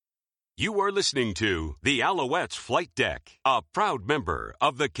You are listening to the Alouettes Flight Deck, a proud member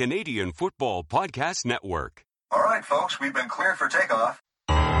of the Canadian Football Podcast Network. All right, folks, we've been cleared for takeoff.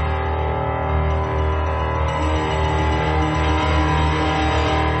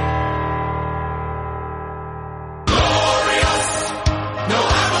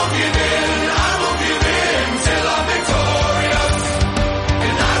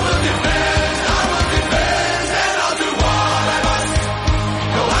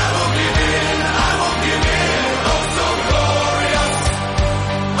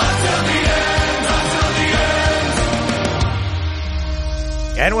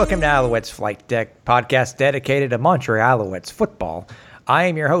 And welcome to Alouettes Flight Deck, podcast dedicated to Montreal Alouettes football. I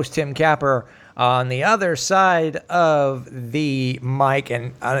am your host, Tim Capper. On the other side of the mic,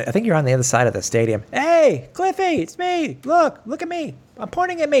 and I think you're on the other side of the stadium. Hey, Cliffy, it's me. Look at me. I'm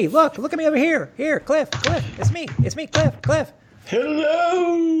pointing at me. Look at me over here. Here, Cliff, it's me, Cliff.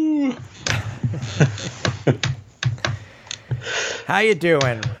 Hello. How you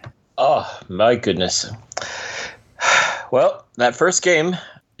doing? Oh, my goodness. Well, that first game,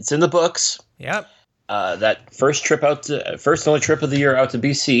 it's in the books. Yep. That first and only trip of the year out to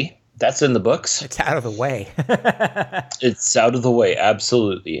BC, that's in the books. It's out of the way. It's out of the way,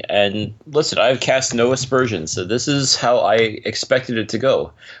 absolutely. And listen, I've cast no aspersions. So this is how I expected it to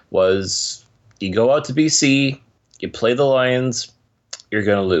go. Was you go out to BC, you play the Lions, you're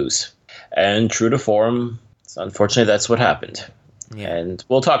going to lose. And true to form, unfortunately, that's what happened. Yeah. And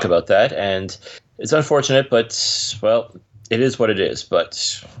we'll talk about that. And it's unfortunate, but, well, it is what it is.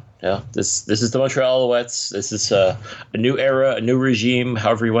 But, yeah, this is the Montreal Alouettes. This is a new era, a new regime,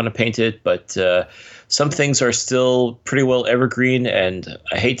 however you want to paint it. But some things are still pretty well evergreen. And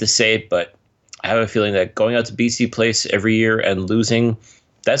I hate to say it, but I have a feeling that going out to BC Place every year and losing,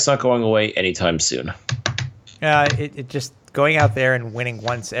 that's not going away anytime soon. It just going out there and winning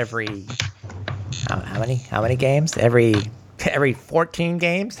once every how many games? Every 14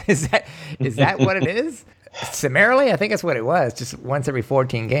 games? Is that what it is? Summarily, I think that's what it was. Just once every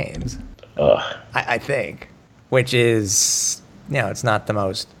 14 games. I think, which is, it's not the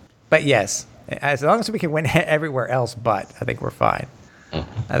most. But yes, as long as we can win everywhere else, but I think we're fine.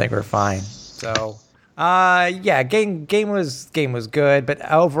 So, game was good.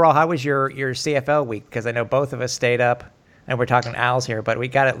 But overall, how was your CFL week? Because I know both of us stayed up, and we're talking Owls here, but we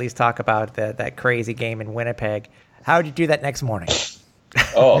got to at least talk about that crazy game in Winnipeg. How did you do that next morning?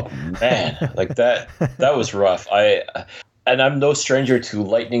 Oh man, like that was rough. I'm no stranger to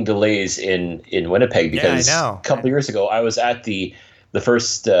lightning delays in Winnipeg because a couple of years ago I was at the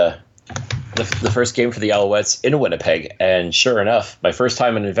first game for the Alouettes in Winnipeg, and sure enough, my first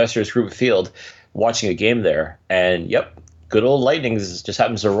time in Investors Group Field watching a game there, and yep, good old lightning just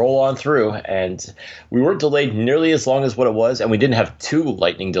happens to roll on through, and we weren't delayed nearly as long as what it was, and we didn't have two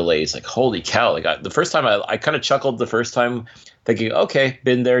lightning delays. Like, holy cow. Like, the first time I kind of chuckled the first time, thinking, okay,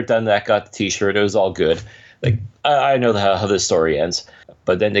 been there, done that, got the t-shirt, it was all good. Like, I know how this story ends.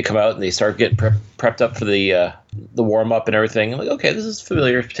 But then they come out and they start getting prepped up for the warm-up and everything. I'm like, okay, this is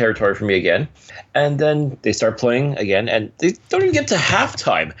familiar territory for me again. And then they start playing again, and they don't even get to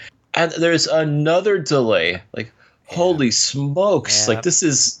halftime. And there's another delay. Like, holy smokes. Yeah. Like, this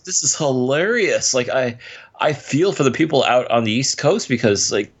is hilarious. Like, I feel for the people out on the East Coast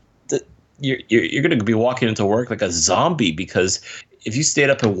because, like, you're going to be walking into work like a zombie, because if you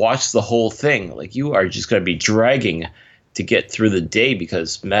stayed up and watched the whole thing, like, you are just going to be dragging to get through the day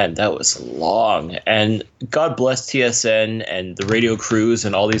because, man, that was long. And God bless TSN and the radio crews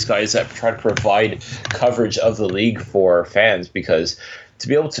and all these guys that try to provide coverage of the league for fans, because to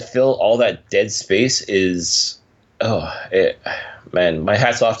be able to fill all that dead space is... man, my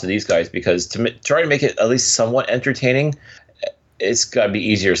hat's off to these guys, because to try to make it at least somewhat entertaining, it's got to be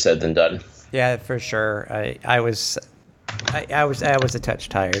easier said than done. Yeah, for sure. I was a touch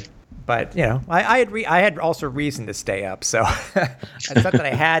tired, but I had also reason to stay up. So it's not that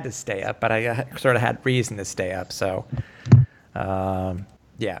I had to stay up, but I sort of had reason to stay up. So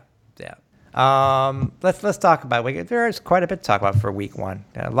yeah. Let's talk about it. There's quite a bit to talk about for week one.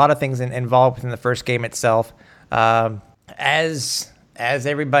 A lot of things involved within the first game itself. As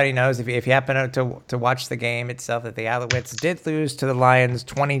everybody knows, if you happen to watch the game itself, that the Alouettes did lose to the Lions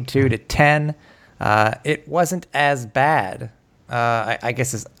 22-10. It wasn't as bad. I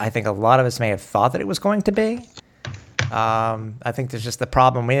guess I think a lot of us may have thought that it was going to be. I think there's just the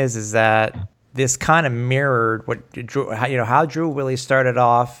problem is that this kind of mirrored what Drew, how Drew Willie started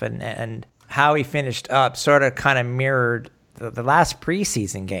off and how he finished up. Sort of kind of mirrored the last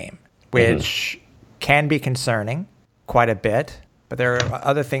preseason game, which can be concerning quite a bit. But there are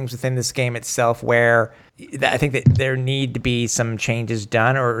other things within this game itself where I think that there need to be some changes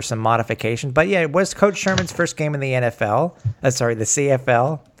done or some modifications. But yeah, it was Coach Sherman's first game in the NFL. The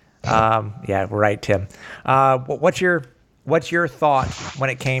CFL. Yeah, right, Tim. What's your thought when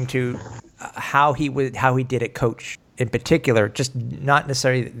it came to how he did it, Coach, in particular? Just not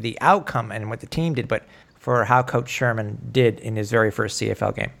necessarily the outcome and what the team did, but for how Coach Sherman did in his very first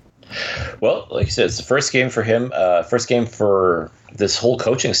CFL game. Well, like you said, it's the first game for him, first game for this whole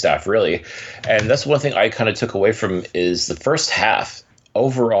coaching staff, really. And that's one thing I kind of took away from is the first half.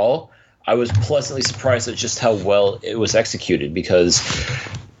 Overall, I was pleasantly surprised at just how well it was executed, because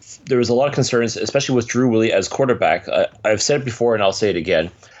there was a lot of concerns, especially with Drew Willy as quarterback. I've said it before and I'll say it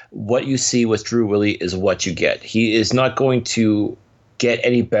again. What you see with Drew Willy is what you get. He is not going to get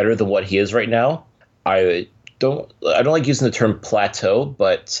any better than what he is right now. I don't like using the term plateau,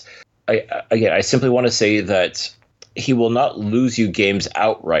 but I simply want to say that he will not lose you games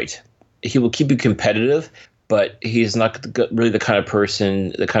outright. He will keep you competitive, but he's not really the kind of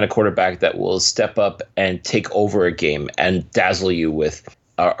person, the kind of quarterback that will step up and take over a game and dazzle you with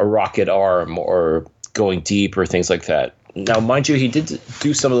a rocket arm or going deep or things like that. Now, mind you, he did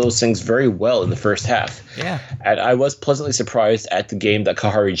do some of those things very well in the first half. Yeah. And I was pleasantly surprised at the game that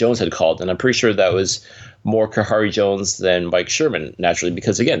Kahari Jones had called. And I'm pretty sure that was more Kahari Jones than Mike Sherman, naturally,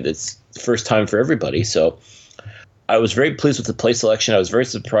 because, again, it's the first time for everybody. So I was very pleased with the play selection. I was very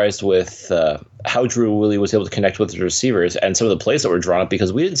surprised with how Drew Willy was able to connect with the receivers and some of the plays that were drawn up,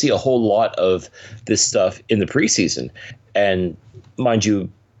 because we didn't see a whole lot of this stuff in the preseason. And mind you,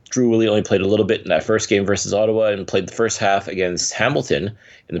 Drew Willy only played a little bit in that first game versus Ottawa and played the first half against Hamilton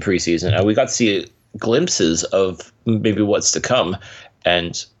in the preseason. And we got to see glimpses of maybe what's to come.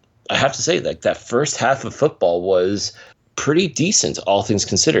 And I have to say, that first half of football was pretty decent, all things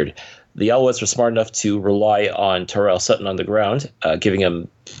considered. The Alouettes were smart enough to rely on Terrell Sutton on the ground, giving him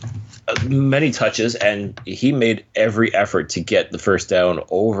many touches, and he made every effort to get the first down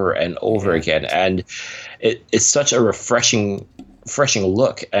over and over again. And it's such a refreshing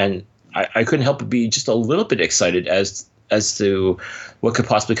look, and I couldn't help but be just a little bit excited as to what could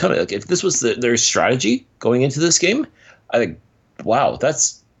possibly come. Like, if this was their strategy going into this game, I think, wow,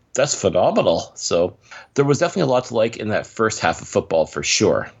 that's phenomenal. So there was definitely a lot to like in that first half of football for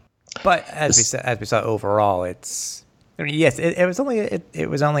sure. But as we saw overall, it was only a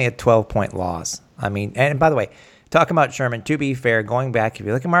 12-point loss. I mean, and by the way, talking about Sherman, to be fair, going back, if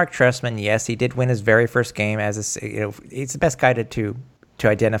you look at Mark Trestman, yes, he did win his very first game he's the best guy to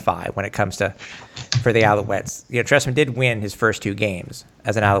identify when it comes to for the Alouettes. Trestman did win his first 2 games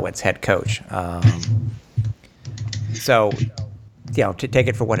as an Alouettes head coach. So, to take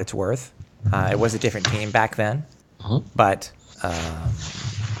it for what it's worth, it was a different team back then, but.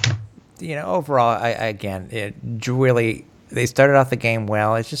 Overall, really, they started off the game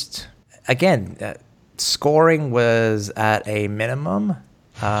well. It's just, again, scoring was at a minimum.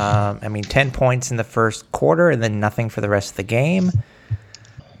 10 points in the first quarter and then nothing for the rest of the game,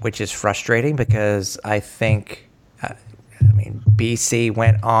 which is frustrating because I think, BC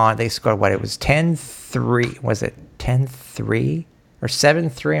went on. They scored it was 10-3. Was it 10-3 or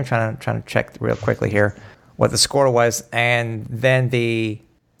 7-3? I'm trying to check real quickly here what the score was, and then it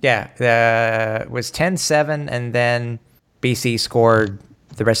was 10-7, and then BC scored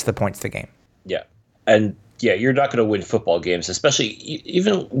the rest of the points of the game. Yeah. And, you're not going to win football games, especially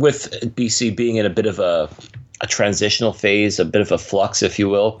even with BC being in a bit of a transitional phase, a bit of a flux, if you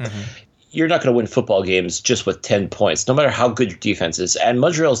will. Mm-hmm. You're not going to win football games just with 10 points, no matter how good your defense is. And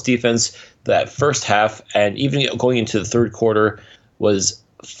Montreal's defense, that first half, and even going into the third quarter, was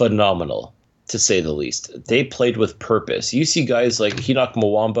phenomenal, to say the least. They played with purpose. You see guys like Hinoch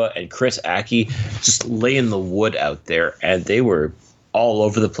Mwamba and Chris Aki just laying the wood out there, and they were all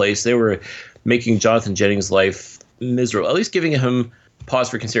over the place. They were making Jonathan Jennings' life miserable, at least giving him pause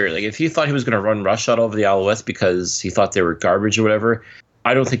for consideration. Like, if he thought he was going to run roughshod over the Alouettes because he thought they were garbage or whatever,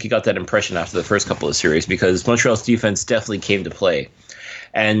 I don't think he got that impression after the first couple of series, because Montreal's defense definitely came to play.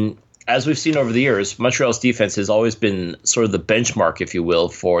 And as we've seen over the years, Montreal's defense has always been sort of the benchmark, if you will,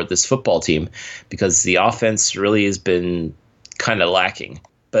 for this football team, because the offense really has been kind of lacking.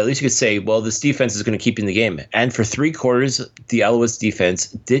 But at least you could say, well, this defense is going to keep you in the game. And for 3 quarters, the Alouettes defense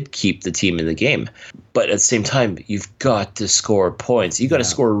did keep the team in the game. But at the same time, you've got to score points. You got to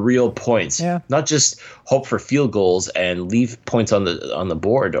score real points, not just hope for field goals and leave points on the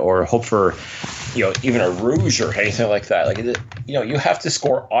board, or hope for, even a rouge or anything like that. Like, you have to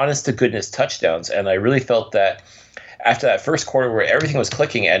score honest to goodness touchdowns. And I really felt that after that first quarter where everything was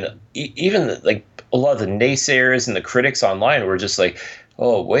clicking, and even like a lot of the naysayers and the critics online were just like,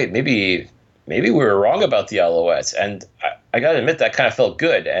 oh, wait, maybe we were wrong about the Alouettes. And I got to admit, that kind of felt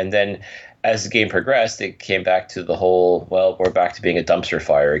good. And then as the game progressed, it came back to the whole, well, we're back to being a dumpster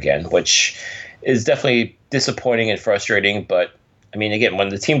fire again, which is definitely disappointing and frustrating. But I mean, again, when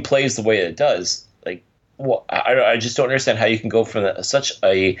the team plays the way it does, like, well, I just don't understand how you can go from such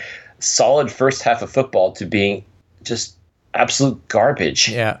a solid first half of football to being just absolute garbage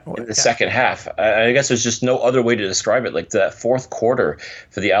in the second half. I guess there's just no other way to describe it. Like that fourth quarter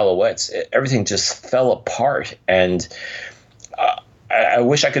for the Alouettes, everything just fell apart. And I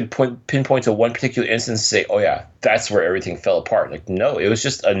wish I could pinpoint to one particular instance and say, oh yeah, that's where everything fell apart. Like, no, it was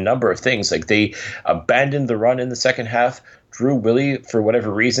just a number of things. Like, they abandoned the run in the second half. Drew Willie, for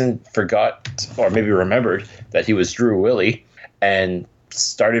whatever reason, forgot or maybe remembered that he was Drew Willie and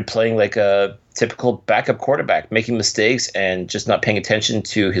started playing like a typical backup quarterback, making mistakes and just not paying attention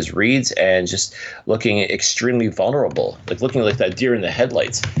to his reads and just looking extremely vulnerable, like looking like that deer in the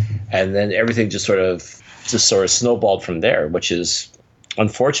headlights. And then everything just sort of snowballed from there, which is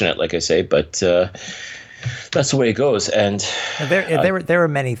unfortunate, like I say, but that's the way it goes. And there were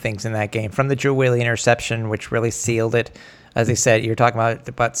many things in that game, from the Drew Willie interception, which really sealed it. As I said, you're talking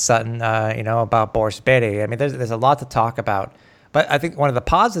about Sutton, about Boris Bede. I mean, there's a lot to talk about. But I think one of the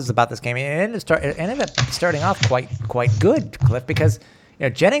positives about this game, it ended up starting off quite good, Cliff, because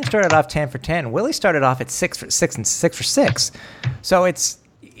Jennings started off 10 for 10. Willie started off at 6 for 6 and 6 for 6. So it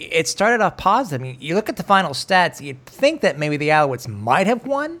started off positive. I mean, you look at the final stats, you'd think that maybe the Alouettes might have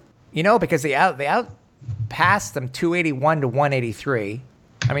won, because they outpassed them 281 to 183.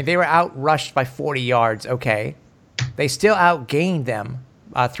 I mean, they were outrushed by 40 yards. Okay, they still outgained them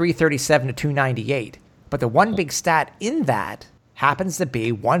 337 to 298. But the one big stat in that happens to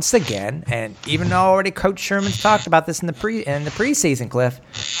be, once again, and even though already Coach Sherman's talked about this in the preseason, Cliff,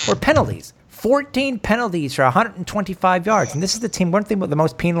 were penalties. 14 penalties for 125 yards. And this is the team, weren't they the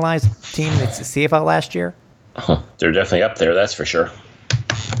most penalized team in the CFL last year? They're definitely up there, that's for sure.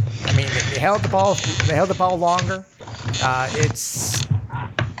 I mean, they held the ball longer.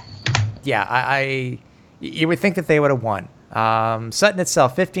 You would think that they would have won. Sutton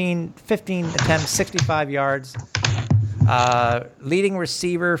itself, 15 attempts, 65 yards. Leading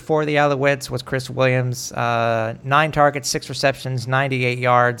receiver for the Alouettes was Chris Williams. 9 targets, 6 receptions, 98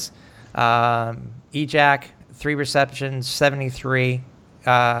 yards. Ejac, 3 receptions, 73.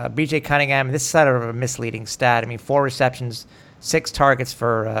 BJ Cunningham, this is sort of a misleading stat. I mean, 4 receptions, 6 targets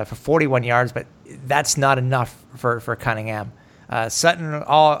for 41 yards, but that's not enough for Cunningham. Sutton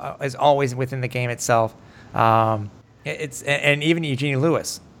is always within the game itself. And even Eugene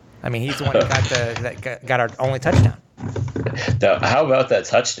Lewis. I mean, he's the one that got our only touchdown. Now, how about that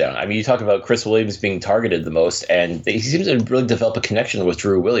touchdown? I mean, you talk about Chris Williams being targeted the most, and he seems to really develop a connection with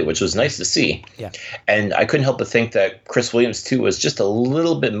Drew Willie, which was nice to see. Yeah. And I couldn't help but think that Chris Williams, too, was just a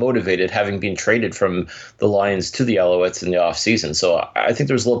little bit motivated, having been traded from the Lions to the Alouettes in the offseason. So I think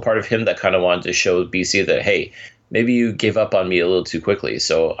there was a little part of him that kind of wanted to show BC that, hey, maybe you gave up on me a little too quickly.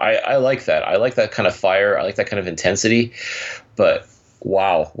 So I like that. I like that kind of fire. I like that kind of intensity. But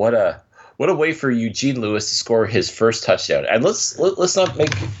wow, what a way for Eugene Lewis to score his first touchdown. And let's not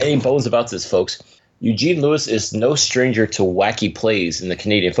make any bones about this, folks. Eugene Lewis is no stranger to wacky plays in the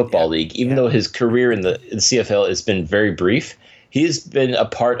Canadian Football League. Even though his career in the CFL has been very brief, he's been a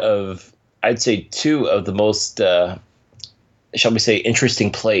part of, I'd say, 2 of the most, shall we say,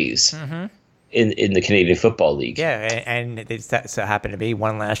 interesting plays. Mm-hmm. In the Canadian Football League. Yeah, and it so happened to be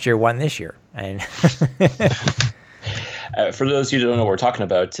one last year, one this year. And for those of you who don't know what we're talking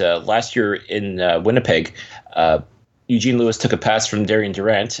about, last year in Winnipeg, Eugene Lewis took a pass from Darian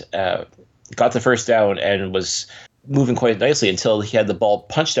Durant, got the first down, and was moving quite nicely until he had the ball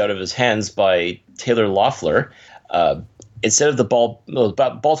punched out of his hands by Taylor Loeffler. Instead of the ball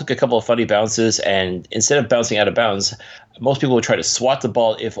took a couple of funny bounces, and instead of bouncing out of bounds, most people would try to swat the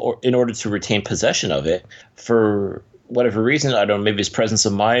ball in order to retain possession of it. For whatever reason, I don't know, maybe his presence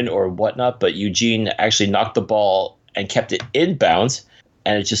of mind or whatnot, but Eugene actually knocked the ball and kept it in bounds,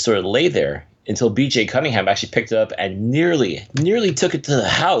 and it just sort of lay there until BJ Cunningham actually picked it up and nearly took it to the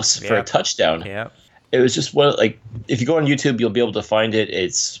house for a touchdown. Yeah. It was just if you go on YouTube, you'll be able to find it.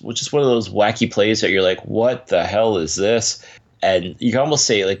 It's just one of those wacky plays that you're like, what the hell is this? And you can almost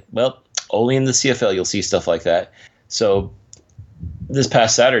say, like, well, only in the CFL you'll see stuff like that. So this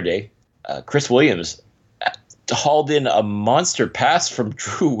past Saturday, Chris Williams hauled in a monster pass from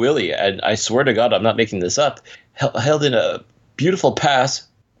Drew Willie. And I swear to God, I'm not making this up. Held in a beautiful pass,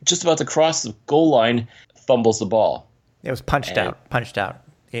 just about to cross the goal line, fumbles the ball. It was punched out.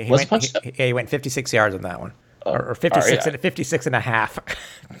 He went 56 yards on that one. Or 56, right, 56 and a half.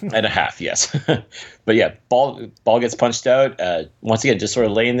 And a half, yes. But yeah, ball gets punched out. Once again, just sort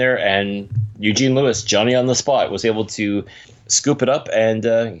of laying there. And Eugene Lewis, Johnny on the spot, was able to scoop it up,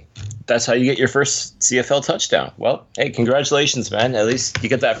 and that's how you get your first CFL touchdown. Well, hey, congratulations, man. At least you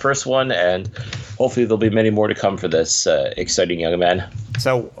get that first one, and hopefully there'll be many more to come for this exciting young man.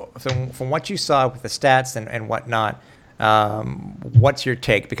 So from what you saw with the stats and whatnot, what's your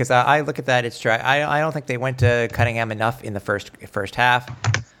take? Because I look at that, it's true. I don't think they went to Cunningham enough in the first half.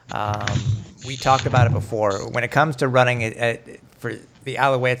 We talked about it before. When it comes to running it for the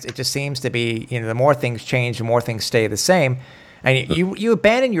Alouettes, it just seems to be, the more things change, the more things stay the same. And you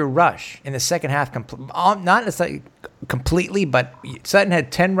abandon your rush in the second half, not necessarily completely, but Sutton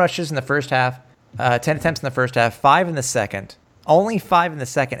had 10 rushes in the first half, 10 attempts in the first half, 5 in the second, only 5 in the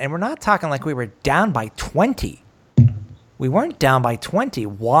second. And we're not talking like we were down by 20. We weren't down by 20.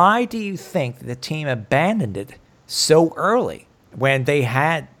 Why do you think the team abandoned it so early when they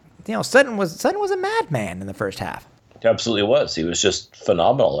had, Sutton was a madman in the first half? He absolutely was. He was just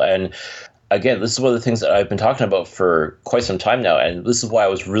phenomenal. And again, this is one of the things that I've been talking about for quite some time now. And this is why I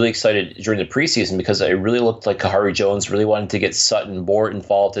was really excited during the preseason, because it really looked like Kahari Jones really wanted to get Sutton more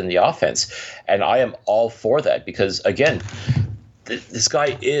involved in the offense. And I am all for that because, again, this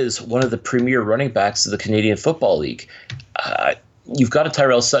guy is one of the premier running backs of the Canadian Football League. You've got a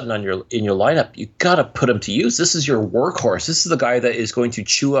Tyrell Sutton in your lineup. You've got to put him to use. This is your workhorse. This is the guy that is going to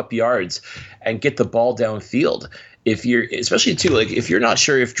chew up yards and get the ball downfield. If you're not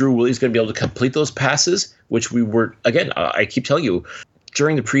sure if Drew Willie's going to be able to complete those passes, which we were, again, I keep telling you,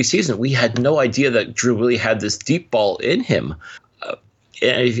 during the preseason, we had no idea that Drew Willie had this deep ball in him.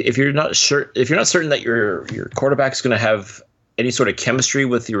 If you're not certain that your quarterback is going to have any sort of chemistry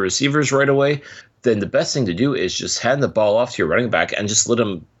with your receivers right away, then the best thing to do is just hand the ball off to your running back and just let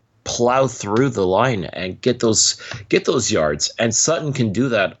him plow through the line and get those yards. And Sutton can do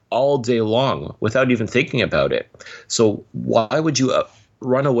that all day long without even thinking about it. So why would you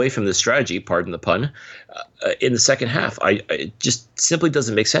run away from this strategy, pardon the pun, in the second half? It just simply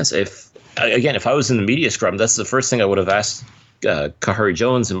doesn't make sense. If I was in the media scrum, that's the first thing I would have asked Kahari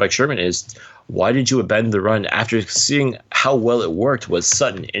Jones and Mike Sherman is, why did you abandon the run after seeing how well it worked? Was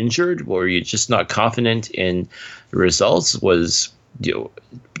Sutton injured? Were you just not confident in the results?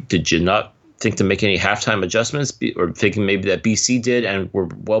 Did you not think to make any halftime adjustments, or thinking maybe that BC did and were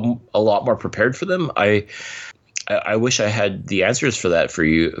a lot more prepared for them? I wish I had the answers for that for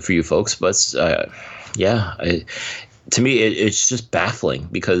you folks, but to me it's just baffling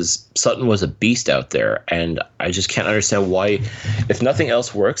because Sutton was a beast out there, and I just can't understand why, if nothing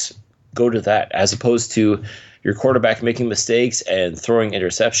else works, go to that as opposed to your quarterback making mistakes and throwing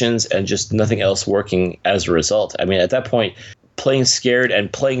interceptions and just nothing else working as a result. I mean, at that point, playing scared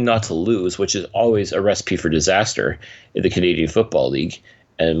and playing not to lose, which is always a recipe for disaster in the Canadian Football League.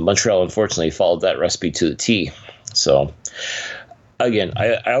 And Montreal, unfortunately, followed that recipe to the T. So, again,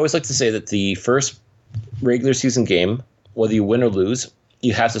 I always like to say that the first regular season game, whether you win or lose,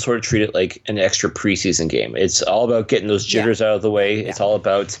 you have to sort of treat it like an extra preseason game. It's all about getting those jitters out of the way. Yeah. It's all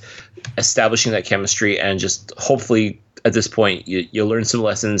about establishing that chemistry, and just hopefully at this point you learn some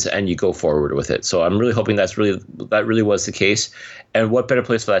lessons and you go forward with it. So I'm really hoping that really was the case. And what better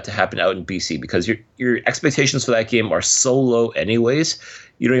place for that to happen out in BC, because your expectations for that game are so low anyways.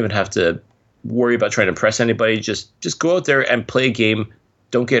 You don't even have to worry about trying to impress anybody. Just go out there and play a game.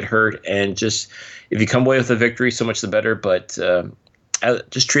 Don't get hurt, and just if you come away with a victory, so much the better. But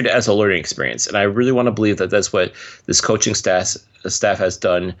just treat it as a learning experience. And I really want to believe that that's what this coaching staff has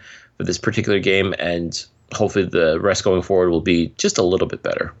done for this particular game, and hopefully the rest going forward will be just a little bit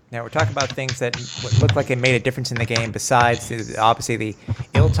better. Now we're talking about things that look like it made a difference in the game, besides obviously the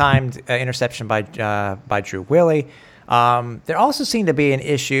ill-timed interception by Drew Willie. There also seemed to be an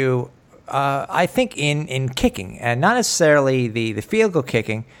issue, I think, in kicking, and not necessarily the field goal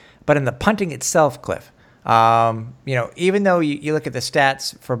kicking, but in the punting itself, Cliff. Even though you look at the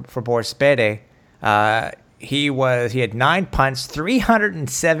stats for Boris Bede, he had 9 punts,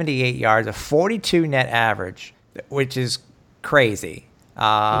 378 yards, a 42 net average, which is crazy.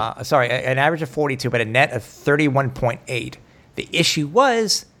 An average of 42, but a net of 31.8. The issue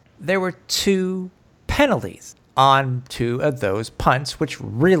was there were 2 penalties on 2 of those punts, which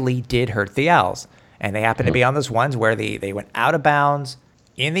really did hurt the Owls. And they happened to be on those ones where they went out of bounds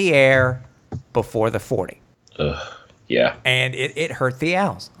in the air before the 40. Yeah. And it hurt the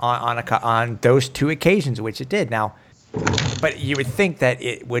Owls on those 2 occasions, which it did. Now, but you would think that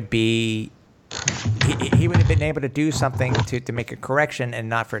it would be he would have been able to do something to make a correction and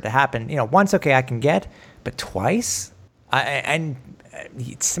not for it to happen. Once, okay, I can get, but twice? And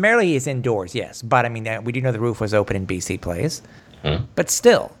summarily is indoors, yes. But, I mean, we do know the roof was open in BC plays. But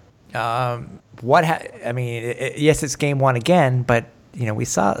still, yes, it's game 1 again, but, we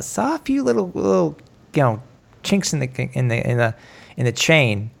saw a few little chinks in the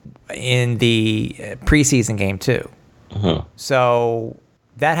chain in the preseason game too. Mm-hmm. So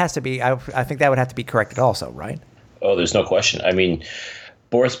that has to be. I think that would have to be corrected also, right? Oh, there's no question. I mean,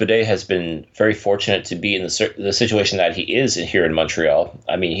 Boris Bede has been very fortunate to be in the situation that he is here in Montreal.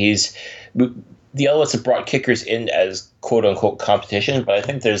 I mean, the Alouettes have brought kickers in as quote-unquote competition, but I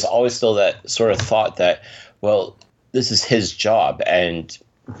think there's always still that sort of thought that, well, this is his job, and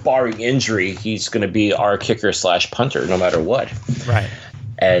barring injury, he's going to be our kicker/punter no matter what. Right.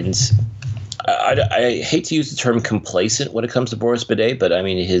 And I hate to use the term complacent when it comes to Boris Bede, but I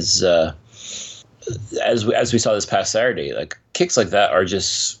mean, his as we saw this past Saturday, like kicks like that are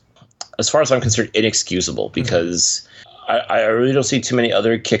just, as far as I'm concerned, inexcusable, because I really don't see too many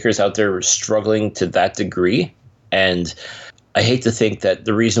other kickers out there struggling to that degree. And I hate to think that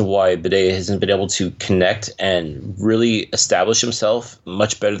the reason why Bede hasn't been able to connect and really establish himself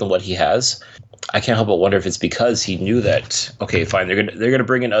much better than what he has, I can't help but wonder if it's because he knew that, okay, fine, they're gonna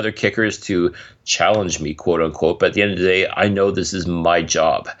bring in other kickers to challenge me, quote unquote, but at the end of the day, I know this is my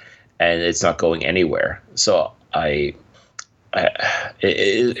job and it's not going anywhere. So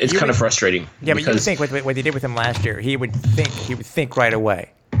it's kind of frustrating. Yeah, but you would think what they did with him last year, he would think right away.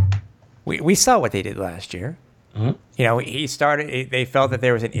 We saw what they did last year. Mm-hmm. You know, they felt that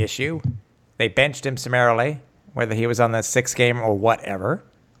there was an issue. They benched him summarily, whether he was on the 6th game or whatever.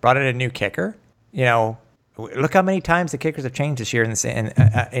 Brought in a new kicker. You know, look how many times the kickers have changed this year just in the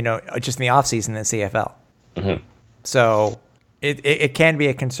offseason in the CFL. Mm-hmm. So it can be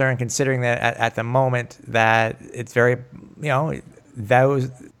a concern, considering that at the moment that it's very,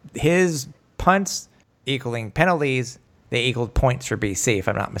 his punts equaling penalties, they equaled points for BC, if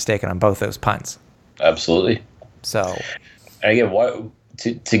I'm not mistaken, on both those punts. Absolutely. So, and again,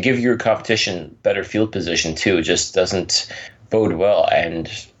 to give your competition better field position too just doesn't bode well. And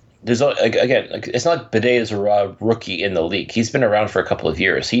there's it's not like Bede is a rookie in the league. He's been around for a couple of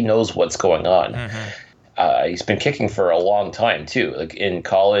years. He knows what's going on. Mm-hmm. He's been kicking for a long time too, like in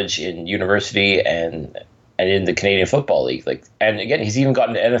college, in university, and in the Canadian Football League. And again, he's even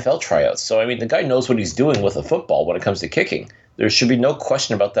gotten NFL tryouts. So I mean, the guy knows what he's doing with a football when it comes to kicking. There should be no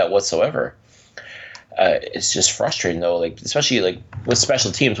question about that whatsoever. It's just frustrating though, especially with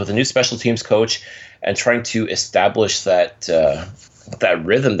special teams, with a new special teams coach, and trying to establish that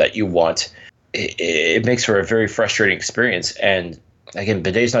rhythm that you want. It makes for a very frustrating experience. And again,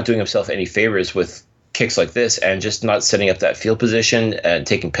 Bede's not doing himself any favors with kicks like this, and just not setting up that field position and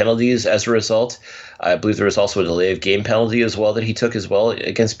taking penalties as a result. I believe there was also a delay of game penalty as well that he took as well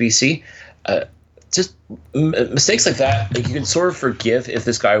against BC. Just mistakes like that, you can sort of forgive if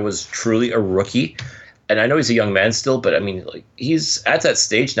this guy was truly a rookie. And I know he's a young man still, but I mean, he's at that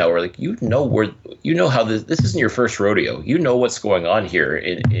stage now where how this isn't your first rodeo. You know what's going on here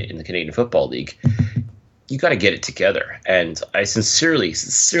in the Canadian Football League. You got to get it together. And I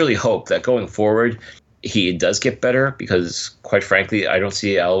sincerely hope that going forward, he does get better, because quite frankly, I don't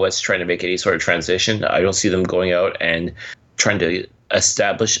see Alouettes trying to make any sort of transition. I don't see them going out and trying to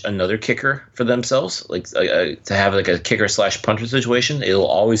establish another kicker for themselves, to have a kicker/punter situation. It'll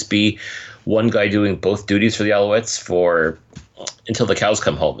always be one guy doing both duties for the Alouettes until the cows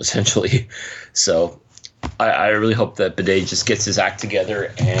come home, essentially. So I really hope that Bede just gets his act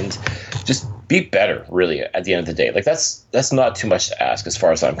together and just be better, really, at the end of the day. That's not too much to ask as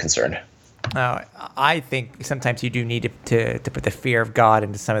far as I'm concerned. I think sometimes you do need to put the fear of God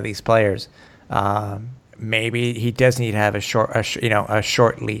into some of these players. Maybe he does need to have a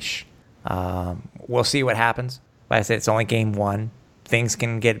short leash. We'll see what happens. Like I said, it's only game 1. Things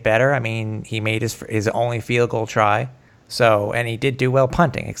can get better. I mean, he made his only field goal try. So, and he did do well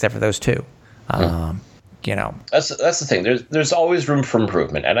punting, except for those 2. That's the thing. There's always room for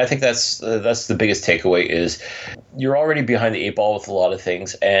improvement, and I think that's the biggest takeaway is you're already behind the 8 ball with a lot of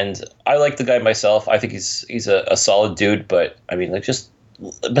things. And I like the guy myself. I think he's a solid dude, but I mean, just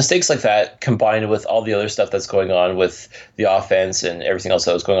mistakes like that combined with all the other stuff that's going on with the offense and everything else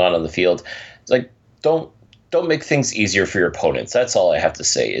that was going on the field, it's don't make things easier for your opponents. That's all I have to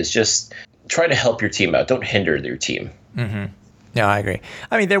say, is just try to help your team out. Don't hinder your team. Mm-hmm. No, I agree.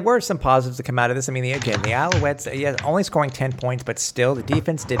 I mean, there were some positives that come out of this. I mean, the Alouettes, only scoring 10 points, but still the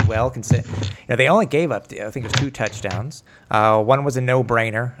defense did well. They only gave up, I think it was 2 touchdowns. One was a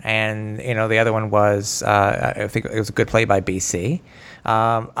no-brainer, and the other one was, I think it was a good play by BC.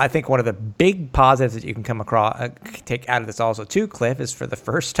 I think one of the big positives that you can take out of this also too, Cliff, is for the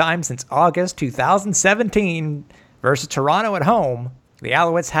first time since August 2017 versus Toronto at home, the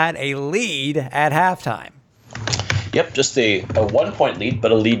Alouettes had a lead at halftime. Yep, just a 1-point lead,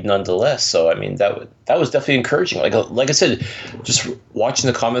 but a lead nonetheless. So I mean that was definitely encouraging. Like I said, just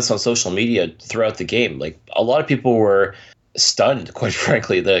watching the comments on social media throughout the game, like a lot of people were stunned, quite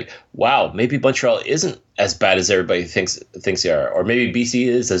frankly. They're like, wow, maybe Montreal isn't as bad as everybody thinks they are, or maybe BC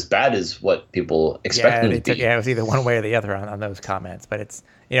is as bad as what people expect them to be. Yeah, it was either one way or the other on those comments, but it's,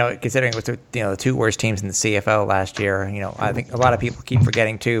 considering it was the two worst teams in the CFL last year, I think a lot of people keep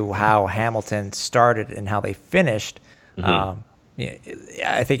forgetting too how Hamilton started and how they finished. Mm-hmm.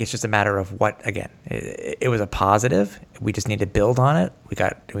 I think it's just a matter of what, again, it was a positive. We just need to build on it. We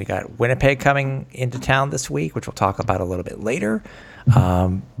got Winnipeg coming into town this week, which we'll talk about a little bit later.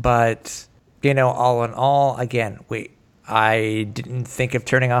 But all in all, again, I didn't think of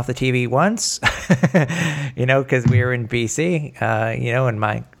turning off the TV once, because we were in BC, and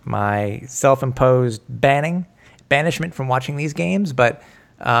my self-imposed banishment from watching these games. But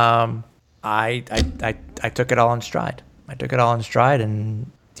I took it all in stride.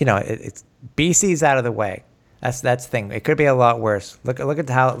 And it's BC's out of the way. That's the thing. It could be a lot worse. Look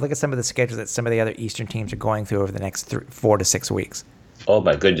at some of the schedules that some of the other Eastern teams are going through over the next 4 to 6 weeks. Oh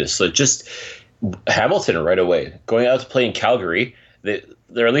my goodness! So just Hamilton right away going out to play in Calgary.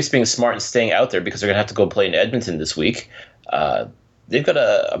 They're at least being smart and staying out there because they're going to have to go play in Edmonton this week. They've got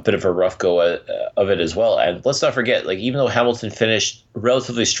a bit of a rough go of it as well. And let's not forget, even though Hamilton finished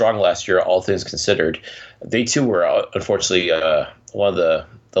relatively strong last year, all things considered, they too were unfortunately one of the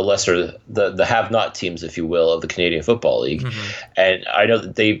lesser, the have-not teams, if you will, of the Canadian Football League. Mm-hmm. And I know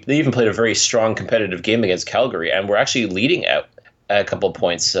that they even played a very strong competitive game against Calgary and were actually leading out a couple of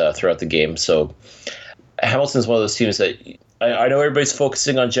points throughout the game. So Hamilton's one of those teams that I know everybody's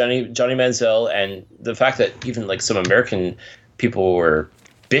focusing on Johnny Manziel, and the fact that even some American people were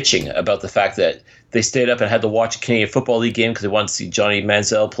bitching about the fact that they stayed up and had to watch a Canadian Football League game because they wanted to see Johnny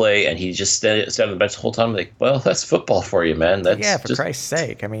Manziel play, and he just stayed on the bench the whole time. Like, well, that's football for you, man. That's for Christ's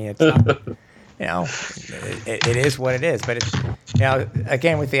sake. I mean, it's not, it is what it is. But it's,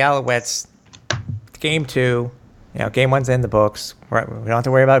 again, with the Alouettes, game 2, game 1's in the books. We don't have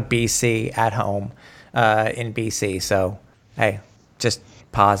to worry about BC at home in BC. So, hey, just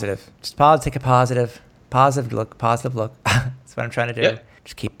positive. Take a positive look. That's what I'm trying to do. Yep.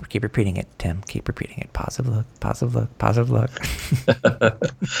 Just keep repeating it, Tim. Keep repeating it. Positive look.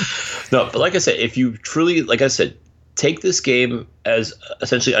 No, but like I said, if you truly, take this game as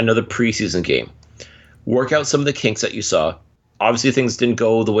essentially another preseason game. Work out some of the kinks that you saw. Obviously, things didn't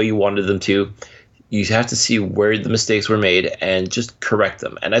go the way you wanted them to. You have to see where the mistakes were made and just correct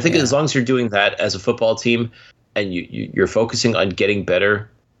them. And I think as long as you're doing that as a football team and you're focusing on getting better,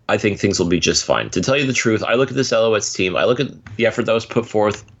 I think things will be just fine. To tell you the truth, I look at this Alouettes team. I look at the effort that was put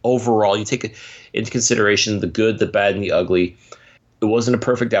forth overall. You take into consideration the good, the bad, and the ugly. It wasn't a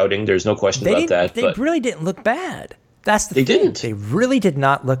perfect outing. There's no question about that. They really didn't look bad. That's the thing. They didn't. They really did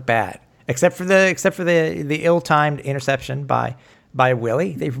not look bad, except for the ill-timed interception by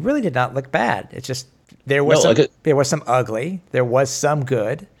Willie. They really did not look bad. It's just there was some ugly. There was some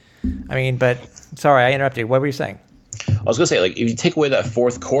good. I mean, but sorry, I interrupted you. What were you saying? I was going to say, if you take away that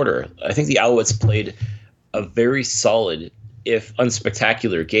fourth quarter, I think the Alouettes played a very solid, if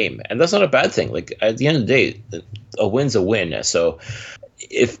unspectacular game. And that's not a bad thing. At the end of the day, a win's a win. So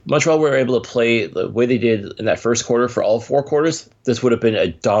if Montreal were able to play the way they did in that first quarter for all 4 quarters, this would have been a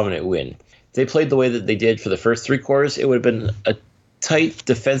dominant win. If they played the way that they did for the first 3 quarters, it would have been a tight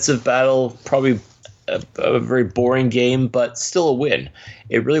defensive battle, probably a very boring game, but still a win.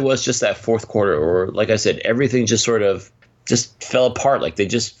 It really was just that fourth quarter, or like I said, everything just sort of just fell apart. They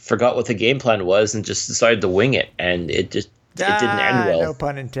just forgot what the game plan was and just decided to wing it, and it didn't end well. No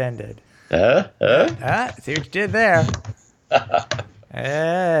pun intended. See what you did there.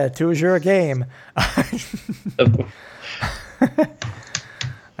 Toujours game.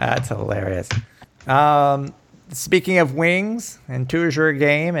 That's hilarious. Speaking of wings and toujours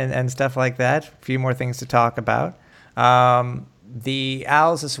game and stuff like that, a few more things to talk about. The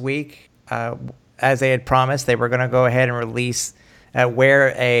Owls this week, as they had promised, they were going to go ahead and release,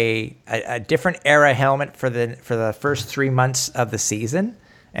 wear a different era helmet for the first 3 months of the season,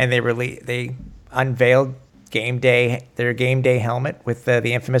 and they unveiled their game day helmet with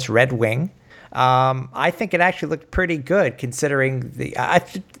the infamous red wing. I think it actually looked pretty good considering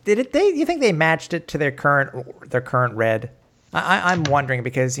you think they matched it to their current red? I'm wondering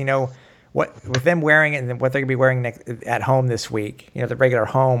because what with them wearing it and what they're gonna be wearing at home this week. The regular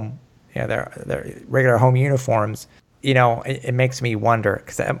home, their regular home uniforms. It makes me wonder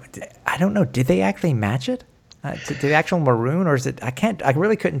because I don't know. Did they actually match it to the actual maroon, or is it? I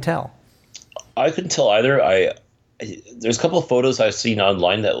really couldn't tell. I couldn't tell either. there's a couple of photos I've seen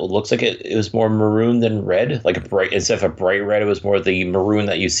online that looks like it was more maroon than red, like instead of a bright red, it was more the maroon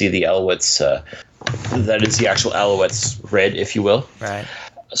that you see the Alouettes. That is the actual Alouettes red, if you will. Right.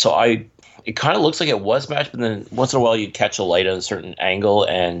 So it kind of looks like it was matched, but then once in a while you'd catch a light at a certain angle,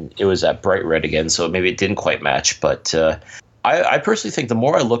 and it was that bright red again. So maybe it didn't quite match. But I personally think the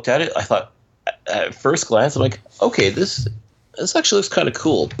more I looked at it, I thought at first glance, I'm like, okay, this actually looks kind of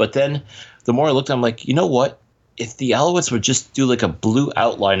cool. But then the more I looked, I'm like, you know what? If the Alouettes would just do like a blue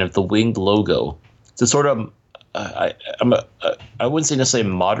outline of the winged logo to sort of, I wouldn't say necessarily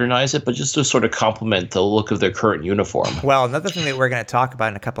modernize it, but just to sort of complement the look of their current uniform. Well, another thing that we're going to talk about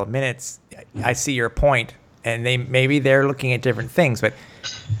in a couple of minutes, I see your point, and maybe they're looking at different things, but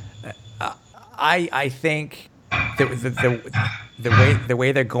I think the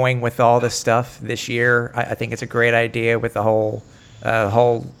way they're going with all this stuff this year, I think it's a great idea with the whole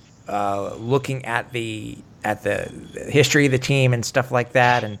looking at the history of the team and stuff like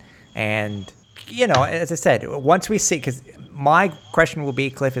that, and you know, as I said, once we see, because my question will be,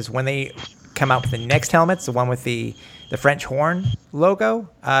 Cliff, is when they come out with the next helmets, the one with the French horn logo,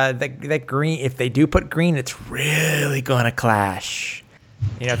 that green, if they do put green, it's really going to clash.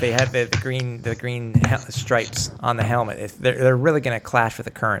 You know, if they have the green stripes on the helmet, they're really going to clash with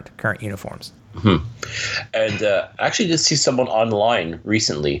the current uniforms. Mm-hmm. And I actually did see someone online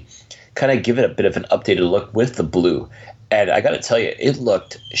recently kind of give it a bit of an updated look with the blue. And I got to tell you, it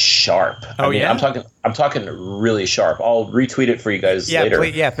looked sharp. Oh, I mean, yeah? I'm talking really sharp. I'll retweet it for you guys later.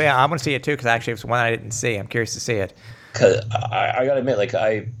 Please, yeah, I want to see it too, because actually it's one I didn't see. I'm curious to see it. Because I got to admit, like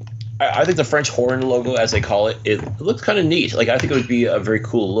I think the French horn logo, as they call it, it looks kind of neat. Like I think it would be a very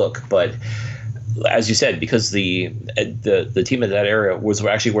cool look. But as you said, because the team in that area was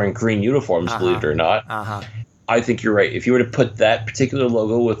actually wearing green uniforms, believe it or not. I think you're right. If you were to put that particular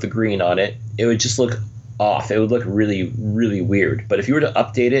logo with the green on it, it would just look off. It would look really, really weird. But if you were to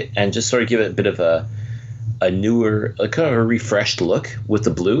update it and just sort of give it a bit of a newer, kind of a refreshed look with the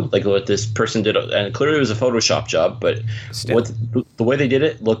blue, like what this person did, and clearly it was a Photoshop job, but the way they did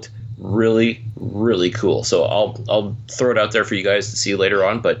it looked really, really cool. So I'll throw it out there for you guys to see later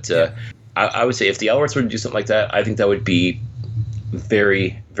on. But I would say if the Alouettes were to do something like that, I think that would be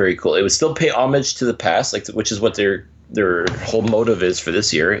very, very cool. It would still pay homage to the past, like which is what their whole motive is for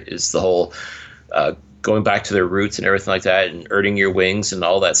this year, is the whole going back to their roots and everything like that, and earning your wings and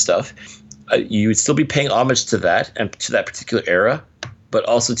all that stuff. You would still be paying homage to that and to that particular era, but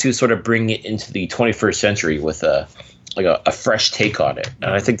also to sort of bring it into the 21st century with a fresh take on it.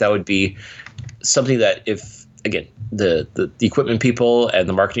 And I think that would be something that, if again the equipment people and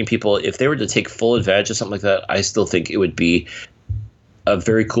the marketing people, if they were to take full advantage of something like that, I still think it would be a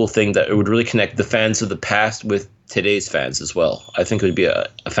very cool thing that it would really connect the fans of the past with today's fans as well. I think it would be a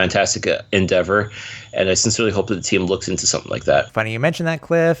fantastic endeavor, and I sincerely hope that the team looks into something like that. Funny you mentioned that,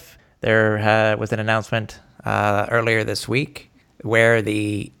 Cliff. There was an announcement earlier this week where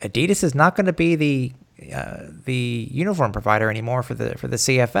the Adidas is not going to be the uniform provider anymore for the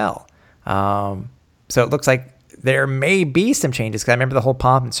CFL. So it looks like there may be some changes, because I remember the whole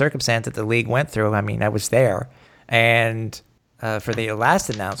pomp and circumstance that the league went through. I mean, I was there, and for the last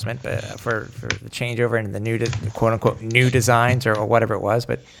announcement, for the changeover into the new, quote unquote, new designs or whatever it was.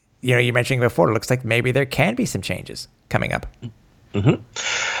 But you know, you mentioned before, it looks like maybe there can be some changes coming up. Mm-hmm.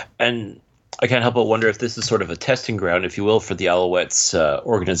 And I can't help but wonder if this is sort of a testing ground, if you will, for the Alouettes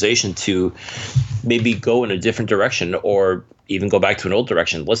organization to maybe go in a different direction, or even go back to an old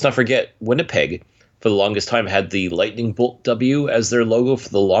direction. Let's not forget, Winnipeg, for the longest time, had the lightning bolt W as their logo for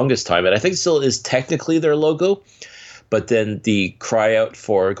the longest time, and I think still is technically their logo. But then the cry out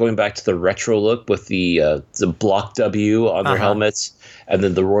for going back to the retro look with the block W on their helmets, and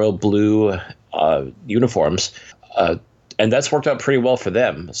then the royal blue uniforms, and that's worked out pretty well for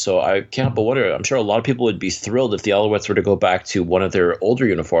them. So I can't help but wonder, I'm sure a lot of people would be thrilled if the Alouettes were to go back to one of their older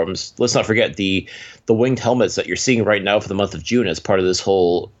uniforms. Let's not forget the winged helmets that you're seeing right now for the month of June as part of this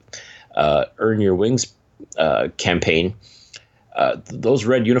whole Earn Your Wings campaign. Those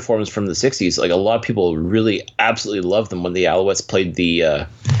red uniforms from the 60s, like a lot of people really absolutely loved them when the Alouettes played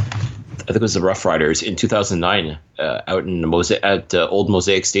I think it was the Rough Riders in 2009 out in at Old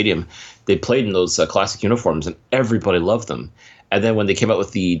Mosaic Stadium. They played in those classic uniforms, and everybody loved them. And then when they came out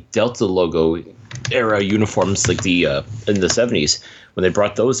with the Delta logo era uniforms, like in the 70s, when they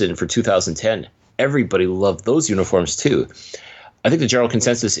brought those in for 2010, everybody loved those uniforms too. I think the general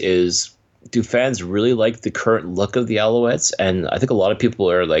consensus is, do fans really like the current look of the Alouettes? And I think a lot of people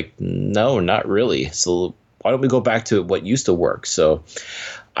are like, no, not really. So why don't we go back to what used to work? So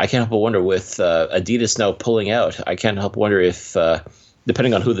I can't help but wonder, with Adidas now pulling out, I can't help but wonder if,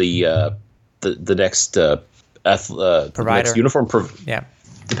 depending on who the next provider. Next uniform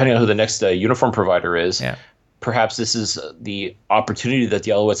depending on who the next uniform provider is, perhaps this is the opportunity that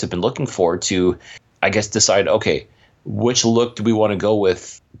the Alouettes have been looking for to, I guess, decide, okay, which look do we want to go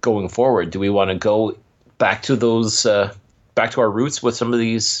with going forward? Do we want to go back to those, back to our roots with some of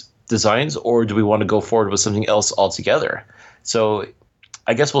these designs, or do we want to go forward with something else altogether? So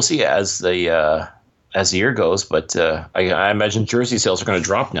I guess we'll see as the year goes, but I imagine jersey sales are going to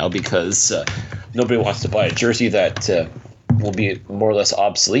drop now because nobody wants to buy a jersey that will be more or less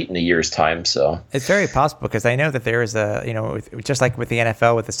obsolete in a year's time. So it's very possible, because I know that there is just like with the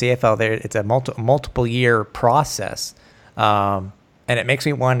NFL, with the CFL, it's a multiple year process, and it makes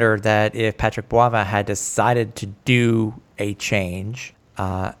me wonder that if Patrick Boivin had decided to do a change,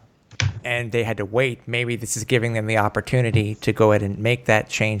 and they had to wait, maybe this is giving them the opportunity to go ahead and make that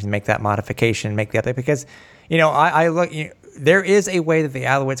change and make that modification, make the update. Because, I look, there is a way that the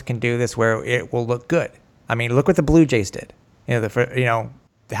Alouettes can do this where it will look good. I mean, look what the Blue Jays did.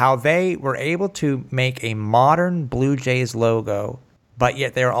 How they were able to make a modern Blue Jays logo, but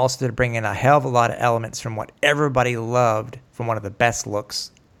yet they were also to bring in a hell of a lot of elements from what everybody loved from one of the best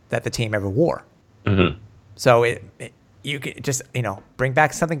looks that the team ever wore. Mm-hmm. So you could just, bring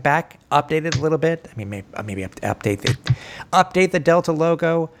back something back, update it a little bit. I mean, maybe update the Delta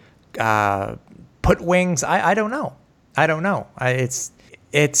logo, put wings. I don't know.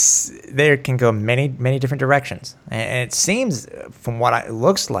 It's there can go many different directions, and it seems from what it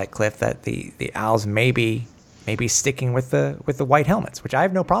looks like, Cliff, that the Owls may be sticking with the white helmets, which I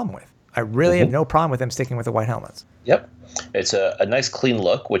have no problem with. I really have no problem with them sticking with the white helmets. Yep, it's a nice clean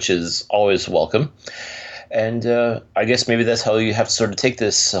look, which is always welcome. And I guess maybe that's how you have to sort of take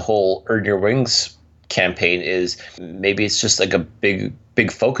this whole Earn Your Wings campaign, is maybe it's just like a big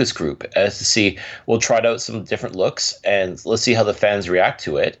focus group as to see, we'll try out some different looks and let's see how the fans react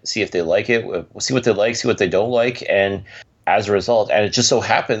to it, see if they like it, we'll see what they like, see what they don't like, and as a result, and it just so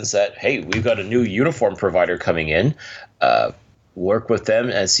happens that, hey, we've got a new uniform provider coming in, work with them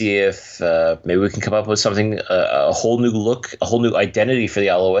and see if maybe we can come up with something, a whole new look, a whole new identity for the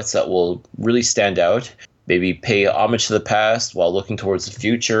Alouettes that will really stand out. Maybe pay homage to the past while looking towards the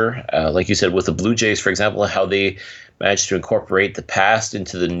future. Like you said, with the Blue Jays, for example, how they managed to incorporate the past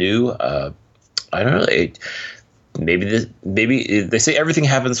into the new. I don't know. Maybe they say everything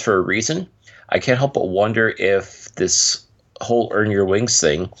happens for a reason. I can't help but wonder if this whole Earn Your Wings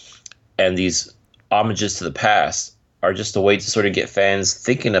thing and these homages to the past are just a way to sort of get fans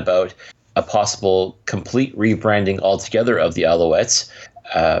thinking about a possible complete rebranding altogether of the Alouettes.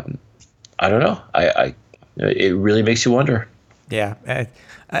 I don't know. It really makes you wonder. Yeah,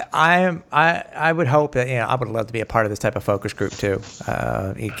 I would hope that I would love to be a part of this type of focus group too.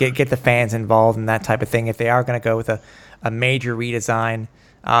 Get the fans involved in that type of thing if they are going to go with a major redesign.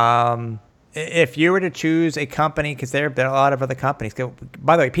 If you were to choose a company, because there are a lot of other companies.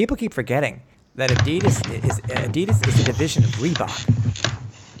 By the way, people keep forgetting that Adidas is a division of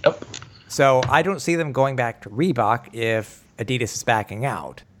Reebok. Yep. So I don't see them going back to Reebok if Adidas is backing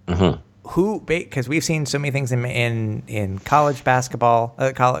out. Mm-hmm. Because we've seen so many things in college basketball,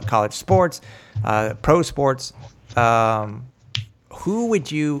 college sports, pro sports. Who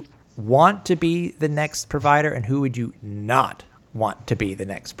would you want to be the next provider, and who would you not want to be the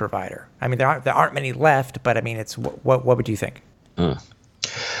next provider? I mean, there aren't many left, but I mean, it's what would you think?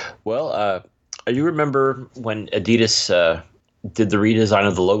 Well, you remember when Adidas did the redesign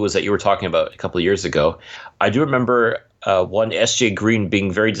of the logos that you were talking about a couple of years ago? I do remember one SJ Green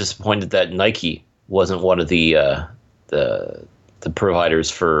being very disappointed that Nike wasn't one of the providers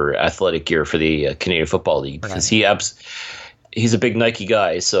for athletic gear for the Canadian Football League, because he's a big Nike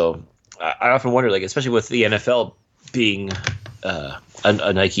guy. So I often wonder, like, especially with the NFL being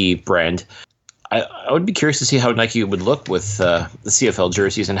a Nike brand, I would be curious to see how Nike would look with the CFL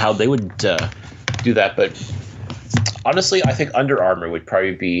jerseys and how they would do that. But honestly, I think Under Armour would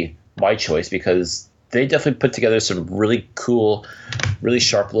probably be my choice, because they definitely put together some really cool, really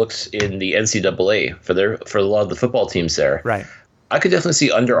sharp looks in the NCAA for a lot of the football teams there. Right. I could definitely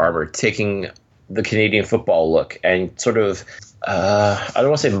see Under Armour taking the Canadian football look and sort of, I don't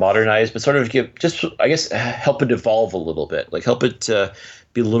want to say modernize, but sort of help it evolve a little bit, like help it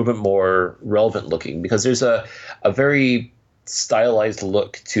be a little bit more relevant looking, because there's a very stylized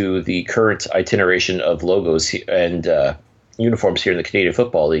look to the current itineration of logos and uniforms here in the Canadian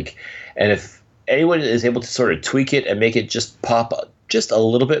Football League. And if anyone is able to sort of tweak it and make it just pop just a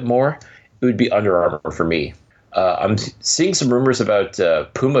little bit more, it would be Under Armour for me. I'm seeing some rumors about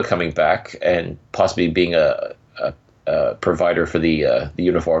Puma coming back and possibly being a provider for the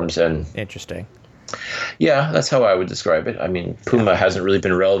uniforms. And interesting. Yeah, that's how I would describe it. I mean, Puma hasn't really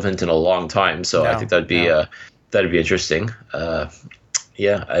been relevant in a long time, so I think that'd be that'd be interesting.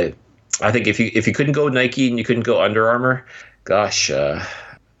 Yeah, I think if you couldn't go Nike and you couldn't go Under Armour, gosh, I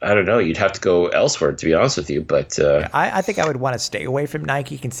don't know. You'd have to go elsewhere, to be honest with you. But I think I would want to stay away from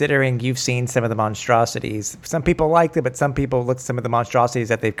Nike, considering you've seen some of the monstrosities. Some people liked it, but some people look at some of the monstrosities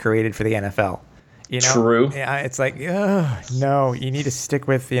that they've created for the NFL. True. Yeah, it's like, no, you need to stick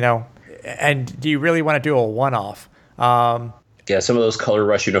with, and do you really want to do a one-off? Yeah, some of those color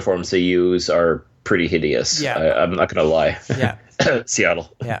rush uniforms they use are pretty hideous. Yeah. I'm not going to lie. Yeah.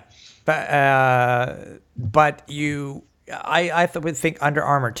 Seattle. Yeah. But I would think Under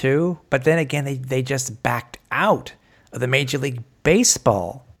Armour too, but then again, they just backed out of the Major League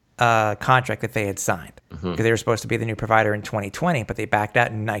Baseball contract that they had signed because they were supposed to be the new provider in 2020, but they backed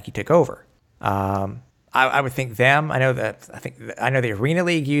out and Nike took over. I would think them. I know the Arena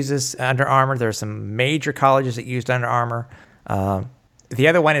League uses Under Armour. There are some major colleges that used Under Armour. The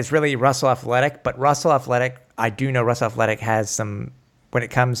other one is really Russell Athletic, but Russell Athletic, I do know Russell Athletic has some, when it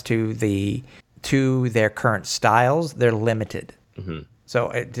comes to their current styles, they're limited. So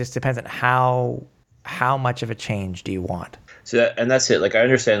it just depends on how much of a change do you want. So that's it. Like, I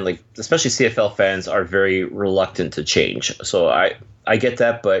understand, like, especially CFL fans are very reluctant to change. So I get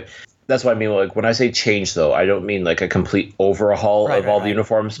that, but that's what I mean. Like, when I say change, though, I don't mean like a complete overhaul of all the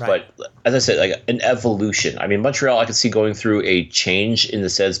uniforms, but as I said, like an evolution. I mean, Montreal, I could see going through a change in the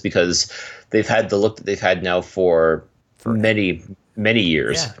sense because they've had the look that they've had now for many, many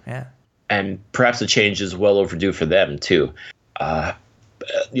years. Yeah. And perhaps the change is well overdue for them, too.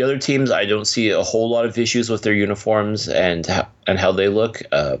 The other teams, I don't see a whole lot of issues with their uniforms and how they look.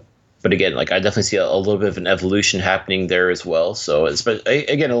 But again, like, I definitely see a little bit of an evolution happening there as well. So,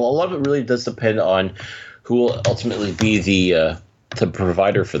 again, a lot of it really does depend on who will ultimately be the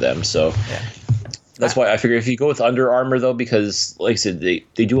provider for them. So that's why I figure if you go with Under Armour, though, because, like I said, they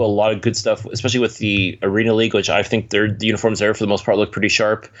do a lot of good stuff, especially with the Arena League, which I think the uniforms there, for the most part, look pretty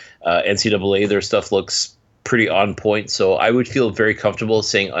sharp. NCAA, their stuff looks pretty on point. So I would feel very comfortable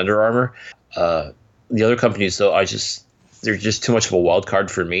saying Under Armour. The other companies, though, they're just too much of a wild card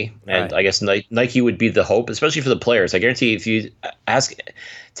for me. And I guess Nike would be the hope, especially for the players. I guarantee if you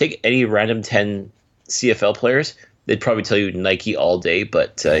take any random 10 CFL players, they'd probably tell you Nike all day.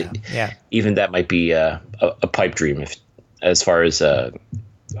 But even that might be a pipe dream as far as a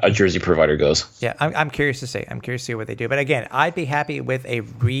jersey provider goes. Yeah, I'm curious to see what they do. But again, I'd be happy with a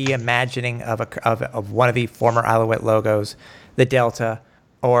reimagining of one of the former Alouette logos, the Delta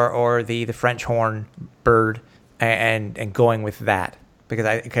or the French horn bird. And going with that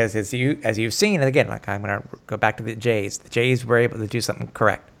because as you've seen, and again, like, I'm going to go back to the Jays. The Jays were able to do something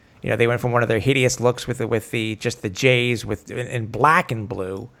correct. They went from one of their hideous looks with the Jays in black and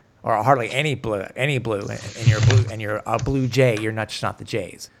blue, or hardly any blue, and you're a blue Jay. You're just not the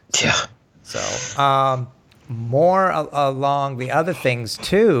Jays. Yeah. So more along the other things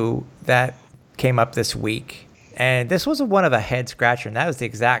too that came up this week. And this was one of a head scratcher, and that was the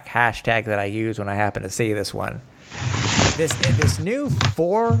exact hashtag that I used when I happened to see this one. This new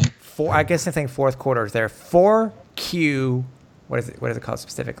I guess I think fourth quarter is there. 4Q, what is it called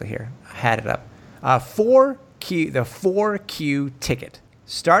specifically here? I had it up. The 4Q ticket,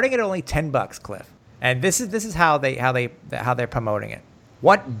 starting at only $10, Cliff. And this is how they're promoting it.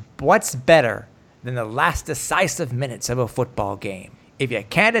 What's better than the last decisive minutes of a football game? If you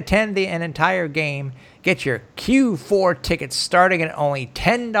can't attend an entire game, get your Q4 tickets starting at only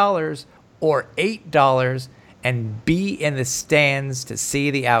 $10 or $8 and be in the stands to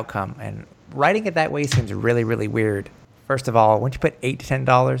see the outcome. And writing it that way seems really, really weird. First of all, wouldn't you put $8 to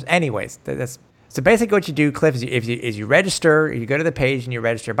 $10? Anyways, so basically what you do, Cliff, is you register, you go to the page and you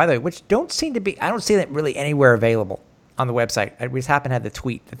register. By the way, which I don't see that really anywhere available on the website. We just happen to have the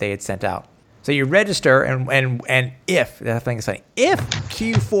tweet that they had sent out. So you register, and if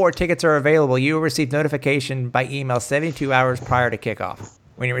Q4 tickets are available, you will receive notification by email 72 hours prior to kickoff.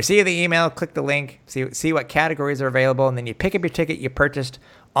 When you receive the email, click the link, see what categories are available, and then you pick up your ticket you purchased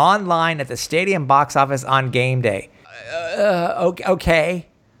online at the stadium box office on game day. Okay.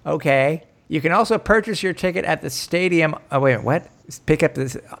 You can also purchase your ticket at the stadium. Oh, wait, what? Pick up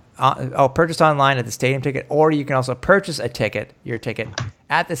this. Purchase online at the stadium ticket, or you can also purchase your ticket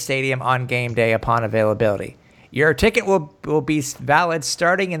at the stadium on game day upon availability. Your ticket will be valid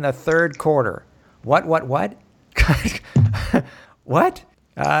starting in the third quarter. What? What?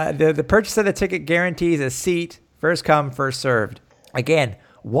 The purchase of the ticket guarantees a seat, first come, first served. Again,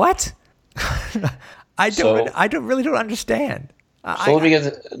 what? I really don't understand. So let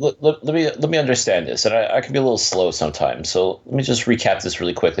me understand this, and I can be a little slow sometimes. So let me just recap this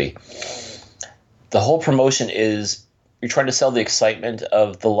really quickly. The whole promotion is trying to sell the excitement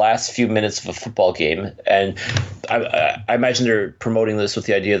of the last few minutes of a football game, and I imagine they're promoting this with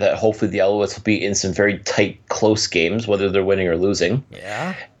the idea that hopefully the Alouettes will be in some very tight, close games, whether they're winning or losing.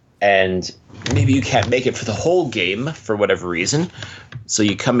 Yeah. And maybe you can't make it for the whole game for whatever reason, so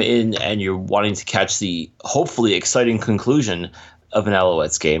you come in and you're wanting to catch the hopefully exciting conclusion of an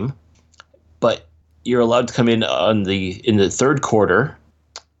Alouettes game, but you're allowed to come in in the third quarter,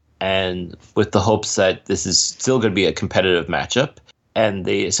 and with the hopes that this is still going to be a competitive matchup, and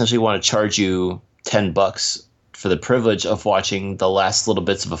they essentially want to charge you $10 for the privilege of watching the last little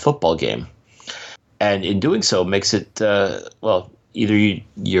bits of a football game, and in doing so makes it either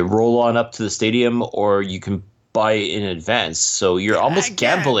you roll on up to the stadium or you can buy in advance. So you're almost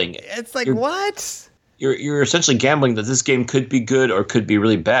gambling. It's like, what? You're essentially gambling that this game could be good or could be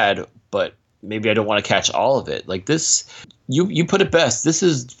really bad, but maybe I don't want to catch all of it. Like this, you put it best. This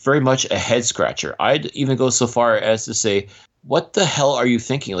is very much a head scratcher. I'd even go so far as to say, what the hell are you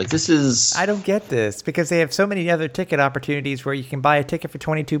thinking? Like, this is... I don't get this, because they have so many other ticket opportunities where you can buy a ticket for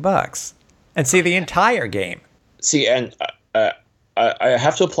 $22 and see the entire game. See, and I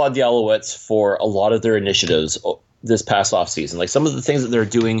have to applaud the Alouettes for a lot of their initiatives this past offseason. Like, some of the things that they're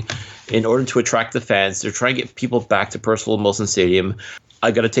doing in order to attract the fans, they're trying to get people back to Percival Molson Stadium. I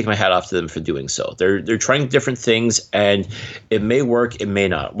got to take my hat off to them for doing so. They're trying different things, and it may work, it may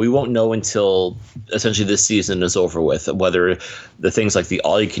not. We won't know until essentially this season is over with, whether the things like the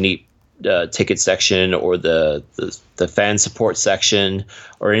all-you-can-eat ticket section or the fan support section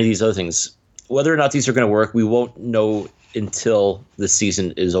or any of these other things, whether or not these are going to work, we won't know until the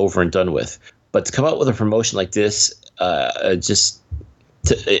season is over and done with. But to come out with a promotion like this,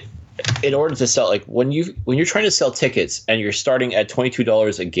 in order to sell, like when you're trying to sell tickets and you're starting at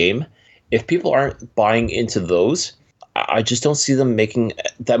 $22 a game, if people aren't buying into those, I just don't see them making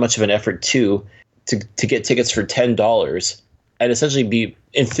that much of an effort to get tickets for $10 and essentially be,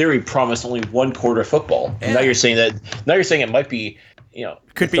 in theory, promised only one quarter football. Yeah. Now you're saying it might be,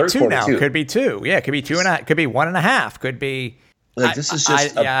 could be two now. Could be two. Yeah, could be 2.5. Could be 1.5. Could be. Like, this is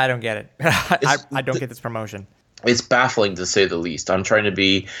just. I don't get it. I don't get this promotion. It's baffling, to say the least. I'm trying to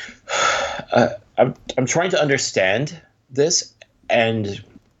be, I'm trying to understand this, and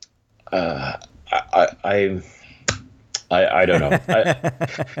I don't know.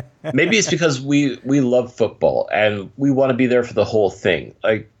 Maybe it's because we love football and we want to be there for the whole thing.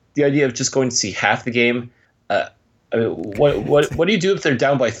 Like, the idea of just going to see half the game. I mean, what do you do if they're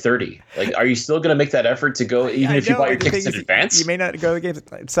down by 30? Like, are you still going to make that effort to go, even if you bought your tickets in advance? You may not go to the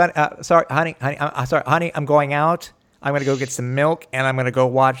game. Sorry, honey, I'm going out. I'm going to go get some milk, and I'm going to go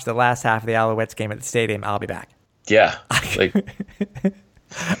watch the last half of the Alouettes game at the stadium. I'll be back. Yeah, like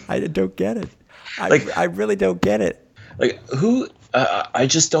I don't get it. I really don't get it. Like, who? I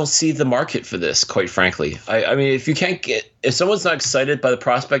just don't see the market for this, quite frankly. I mean, if someone's not excited by the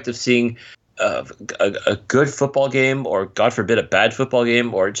prospect of seeing a good football game, or God forbid a bad football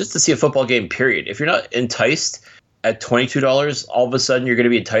game, or just to see a football game, period. If you're not enticed at $22, all of a sudden you're going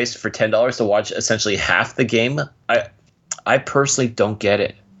to be enticed for $10 to watch essentially half the game. I personally don't get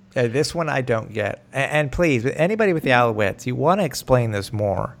it. This one I don't get. And please, anybody with the Alouettes, you want to explain this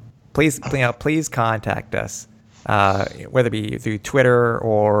more, please contact us, whether it be through Twitter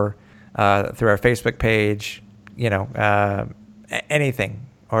or through our Facebook page, anything.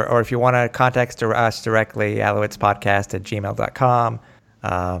 Or if you want to contact us directly, alouettespodcast@gmail.com,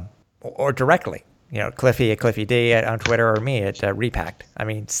 or directly, Cliffy at Cliffy D on Twitter, or me at Repacked. I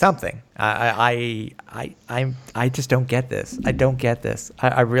mean, something. I just don't get this. I don't get this.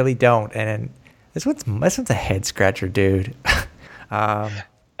 I really don't. And this one's a head scratcher, dude. And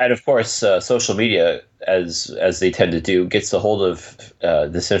of course, social media, as they tend to do, gets a hold of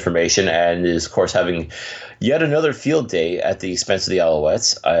this information and is, of course, having yet another field day at the expense of the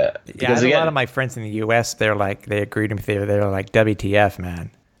Alouettes. Because a lot of my friends in the U.S., they agreed with me. They're like, WTF,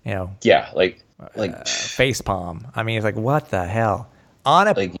 man. Yeah, like facepalm. I mean, it's like, what the hell? On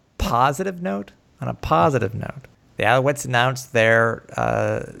a positive note, the Alouettes announced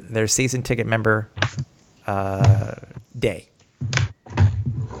their season ticket member day,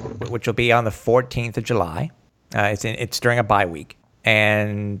 which will be on the 14th of July. It's during a bye week,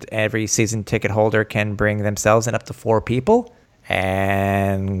 and every season ticket holder can bring themselves and up to 4 people.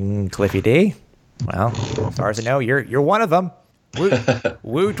 And Cliffy D, well, as far as I know, you're one of them.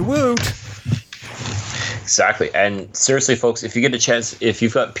 Woot woot. Exactly. And seriously, folks, if you get a chance, if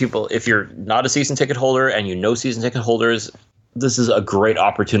you're not a season ticket holder and season ticket holders, this is a great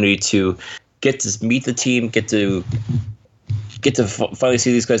opportunity to get to meet the team, get to finally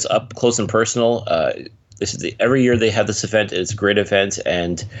see these guys up close and personal. every year they have this event. It's a great event,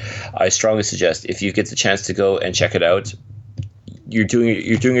 and I strongly suggest if you get the chance to go and check it out, you're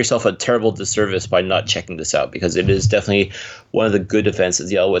doing yourself a terrible disservice by not checking this out, because it is definitely one of the good events that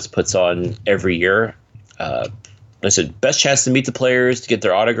the Alouettes puts on every year. I said, best chance to meet the players, to get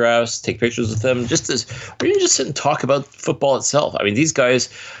their autographs, take pictures with them, or even just sit and talk about football itself. I mean, these guys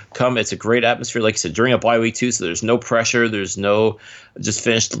come. It's a great atmosphere, like I said, during a bye week too. So there's no pressure. There's no just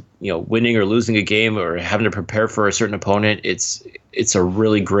finished, winning or losing a game or having to prepare for a certain opponent. It's a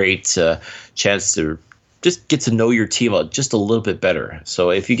really great chance to just get to know your team just a little bit better.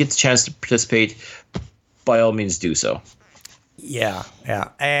 So if you get the chance to participate, by all means do so. Yeah.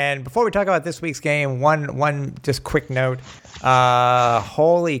 And before we talk about this week's game, one just quick note.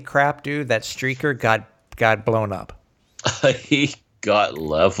 Holy crap, dude, that streaker got blown up. He got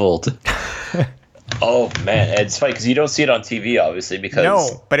leveled. Oh, man. And it's funny because you don't see it on TV, obviously.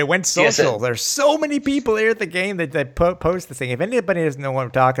 No, but it went social. There's so many people here at the game that post this thing. If anybody doesn't know what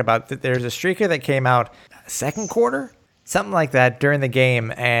I'm talking about, there's a streaker that came out second quarter, something like that, during the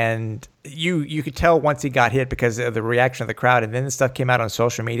game, and you could tell once he got hit because of the reaction of the crowd, and then the stuff came out on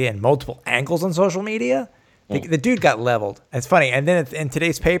social media and multiple angles on social media. The dude got leveled. It's funny. And then in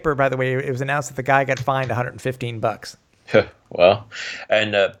today's paper, by the way, it was announced that the guy got fined $115. Well,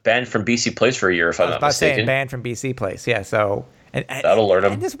 and banned from BC Place for a year, if I'm not mistaken. Saying banned from BC Place, yeah. So that'll learn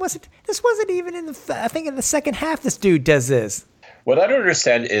him. And this wasn't even in I think in the second half. This dude does this. What I don't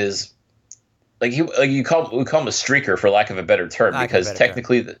understand is, we call him a streaker for lack of a better term, because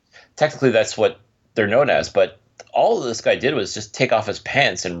technically that's what they're known as. But all this guy did was just take off his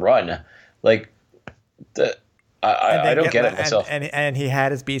pants and run. I don't get it myself. And he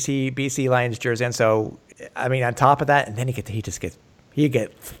had his BC Lions jersey, and so I mean, on top of that, and then he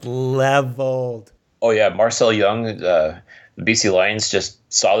gets leveled. Oh yeah, Marcel Young, the BC Lions just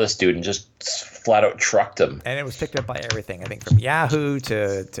saw this dude and just flat out trucked him. And it was picked up by everything. I think from Yahoo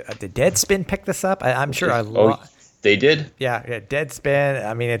to the Deadspin picked this up. I'm sure they did. Yeah, Deadspin.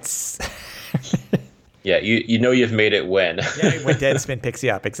 I mean, it's. Yeah, you've made it when. Yeah, when Deadspin picks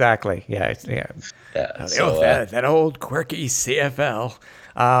you up, exactly. Yeah. That old quirky CFL.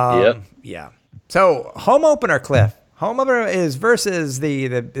 Yep. Yeah. So home opener, Cliff. Home opener is versus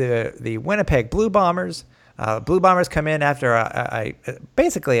the Winnipeg Blue Bombers. Blue Bombers come in after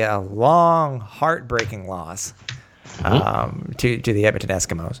basically a long, heartbreaking loss to the Edmonton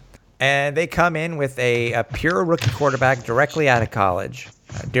Eskimos, and they come in with a pure rookie quarterback directly out of college.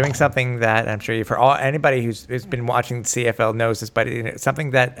 Doing something that I'm sure anybody who's been watching the CFL knows this, but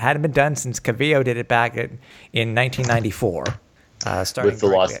something that hadn't been done since Cavillo did it back in 1994. Starting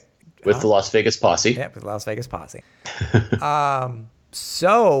with the Las Vegas Posse. Yeah, with the Las Vegas Posse.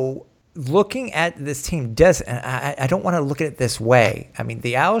 So looking at this team, I don't want to look at it this way. I mean,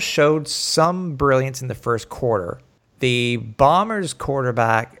 the Owls showed some brilliance in the first quarter. The Bombers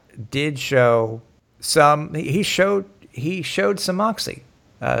quarterback did show some. He showed some moxie.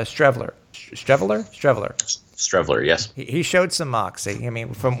 Streveler, yes. He showed some moxie. I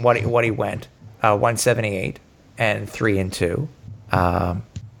mean, from what he went, 178 and 3-2.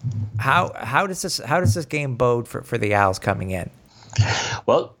 How does this game bode for the Owls coming in?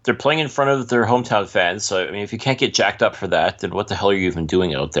 Well, they're playing in front of their hometown fans. So I mean, if you can't get jacked up for that, then what the hell are you even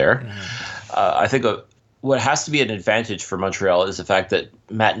doing out there? I think what has to be an advantage for Montreal is the fact that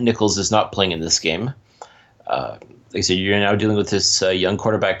Matt Nichols is not playing in this game. Like I said, you're now dealing with this young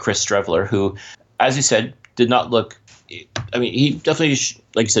quarterback, Chris Streveler, who, as you said, did not look. I mean, he definitely,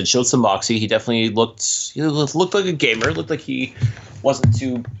 like you said, showed some moxie. He definitely looked like a gamer. Looked like he wasn't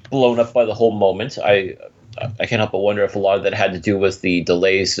too blown up by the whole moment. I can't help but wonder if a lot of that had to do with the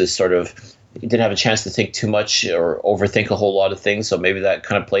delays. He didn't have a chance to think too much or overthink a whole lot of things. So maybe that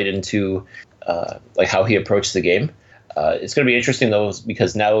kind of played into how he approached the game. It's going to be interesting though,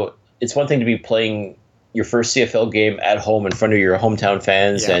 because now it's one thing to be playing your first CFL game at home in front of your hometown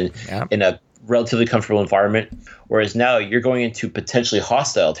fans in a relatively comfortable environment, whereas now you're going into potentially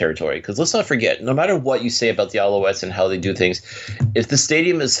hostile territory. Because let's not forget, no matter what you say about the Alouettes and how they do things, if the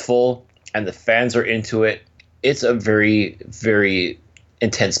stadium is full and the fans are into it, it's a very, very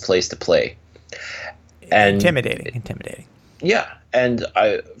intense place to play. And intimidating. Yeah, and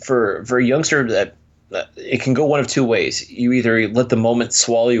for a youngster, that it can go one of two ways. You either let the moment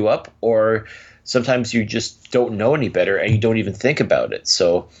swallow you up, or sometimes you just don't know any better and you don't even think about it.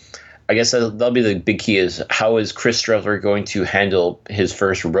 So I guess that'll be the big key, is how is Chris Streveler going to handle his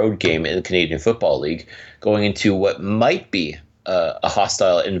first road game in the Canadian Football League, going into what might be a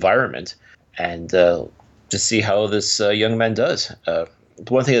hostile environment, and just see how this young man does.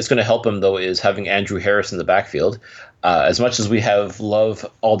 One thing that's going to help him, though, is having Andrew Harris in the backfield. As much as we have love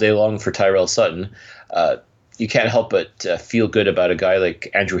all day long for Tyrell Sutton, you can't help but feel good about a guy like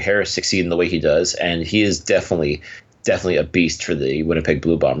Andrew Harris succeeding the way he does, and he is definitely a beast for the Winnipeg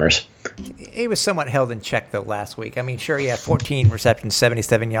Blue Bombers. He was somewhat held in check, though, last week. I mean, sure, he had 14 receptions,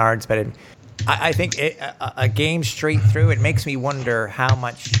 77 yards, but I think a game straight through, it makes me wonder how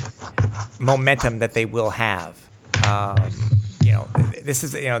much momentum that they will have. This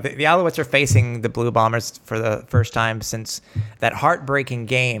is, the Alouettes are facing the Blue Bombers for the first time since that heartbreaking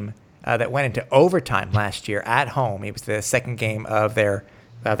game that went into overtime last year at home. It was the second game of their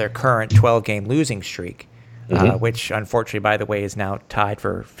current 12-game losing streak, which unfortunately, by the way, is now tied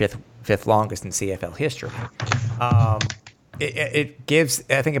for fifth longest in CFL history. It gives,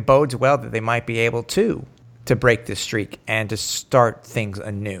 I think it bodes well that they might be able to break this streak and to start things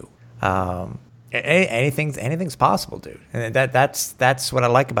anew. Anything's possible, dude. And that's what I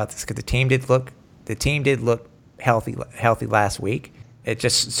like about this, because the team did look healthy last week. It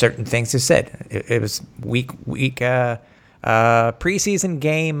just certain things just said. It was week preseason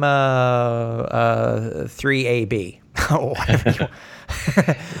game 3AB.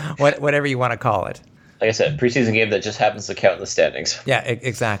 Whatever you want to call it. Like I said, preseason game that just happens to count in the standings. Yeah,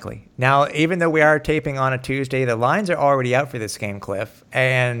 exactly. Now, even though we are taping on a Tuesday, the lines are already out for this game, Cliff.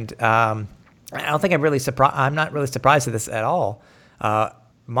 And I don't think I'm not really surprised at this at all.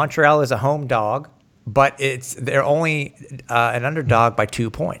 Montreal is a home dog, but they're only an underdog by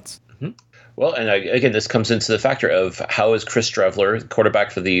 2 points. Mm-hmm. Well, and again, this comes into the factor of how is Chris Drevler, quarterback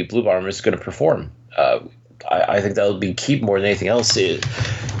for the Blue Bombers, going to perform. I think that'll be key more than anything else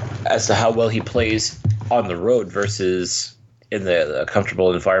as to how well he plays on the road versus in the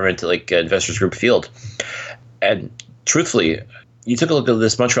comfortable environment like Investors Group Field. And truthfully, you took a look at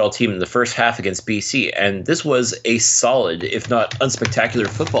this Montreal team in the first half against BC, and this was a solid, if not unspectacular,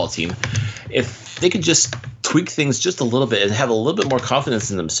 football team. If they could just tweak things just a little bit and have a little bit more confidence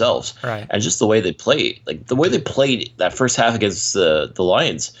in themselves, right, and just the way they play, like the way they played that first half against the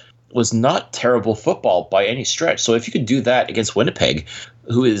Lions was not terrible football by any stretch. So if you could do that against Winnipeg,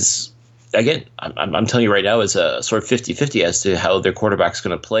 who is, again, I'm telling you right now, is a sort of 50-50 as to how their quarterback's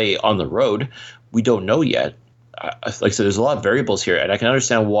going to play on the road. We don't know yet. Like I said, there's a lot of variables here, and I can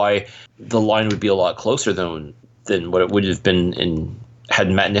understand why the line would be a lot closer than what it would have been had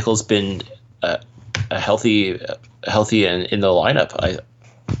Matt Nichols been a healthy and in the lineup. Like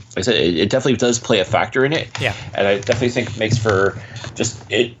I said, it definitely does play a factor in it. Yeah, and I definitely think it makes for just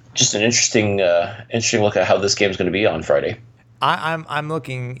an interesting look at how this game is going to be on Friday. I'm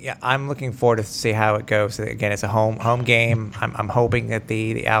looking forward to see how it goes. Again, it's a home game. I'm hoping that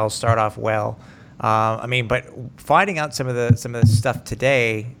the Owls start off well. But finding out some of the stuff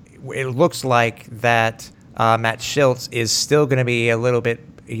today, it looks like that Matt Schiltz is still going to be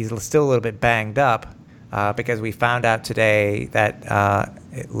he's still a little bit banged up because we found out today that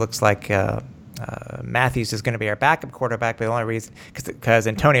it looks like Matthews is going to be our backup quarterback, but the only reason because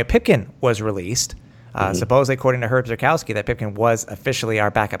Antonio Pipkin was released. Supposedly, according to Herb Zurkowski, that Pipkin was officially our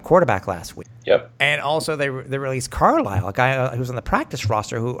backup quarterback last week. Yep. And also, they released Carlisle, a guy who was on the practice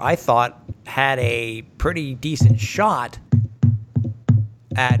roster, who I thought had a pretty decent shot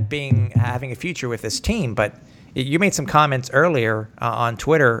at having a future with this team. But you made some comments earlier on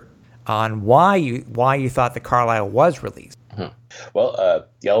Twitter on why you thought that Carlisle was released. Mm-hmm. Well,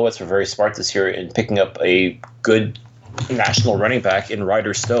 the Alouettes were very smart this year in picking up a good national running back in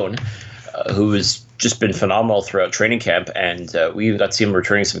Ryder Stone, who has just been phenomenal throughout training camp, and we even got to see him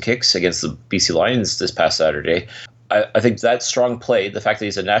returning some kicks against the BC Lions this past Saturday. I think that strong play, the fact that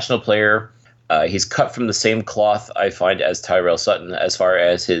he's a national player, he's cut from the same cloth, I find, as Tyrell Sutton as far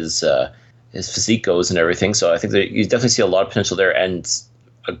as his physique goes and everything. So I think that you definitely see a lot of potential there, and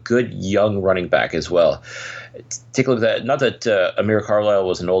a good young running back as well. Take a look at that. Not that Amir Carlisle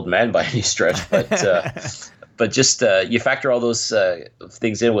was an old man by any stretch, but just you factor all those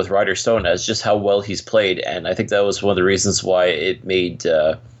things in with Ryder Stone as just how well he's played, and I think that was one of the reasons why it made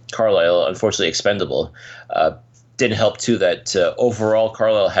Carlisle unfortunately expendable. Didn't help too that overall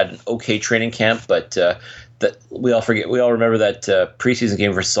Carlisle had an okay training camp, but that we all remember that preseason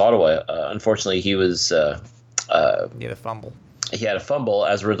game versus Ottawa. Unfortunately, he was He had a fumble. He had a fumble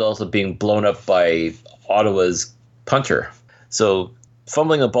as a result of being blown up by Ottawa's punter. So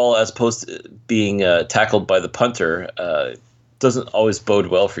fumbling a ball as opposed to being tackled by the punter doesn't always bode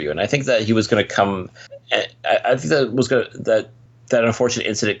well for you. And I think that he was going to come. I think that that unfortunate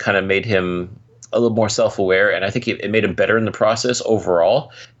incident kind of made him a little more self-aware, and I think it made him better in the process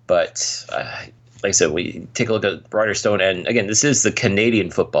overall. But like I said, we take a look at Ryder Stone, and again, this is the Canadian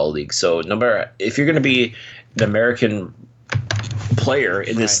Football League. So no matter if you're going to be an American player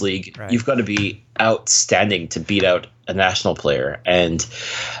in this league, you've got to be outstanding to beat out a national player. And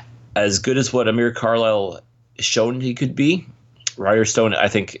as good as what Amir Carlisle shown he could be, Ryder Stone, I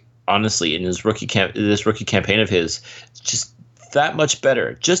think, honestly, in his rookie campaign of his, just that much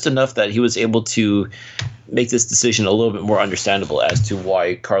better. Just enough that he was able to make this decision a little bit more understandable as to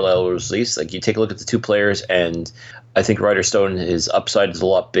why Carlisle was released. Like, you take a look at the two players, and I think Ryder Stone, his upside is a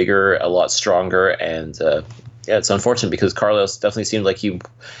lot bigger, a lot stronger, and yeah, it's unfortunate because Carlisle definitely seemed like he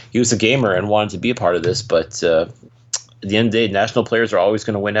was a gamer and wanted to be a part of this, but at the end of the day, national players are always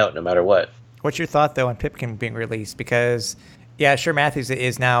going to win out no matter what. What's your thought, though, on Pipkin being released? Because, yeah, sure, Matthews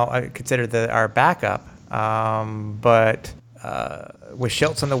is now considered our backup, but with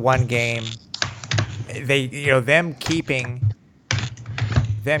Schultz in the one game, them keeping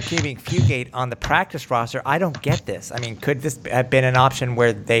Fugate on the practice roster, I don't get this. I mean, could this have been an option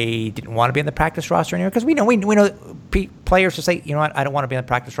where they didn't want to be on the practice roster anymore? Because we know players will say, you know what, I don't want to be on the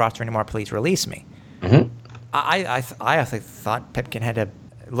practice roster anymore. Please release me. Mm-hmm. I actually thought Pipkin had to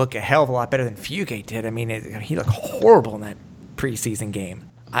look a hell of a lot better than Fugate did. I mean, he looked horrible in that preseason game.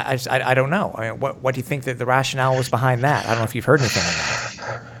 I don't know. I mean, what do you think that the rationale was behind that? I don't know if you've heard anything on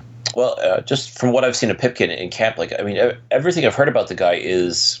that. Well, just from what I've seen of Pipkin in camp, like, I mean, everything I've heard about the guy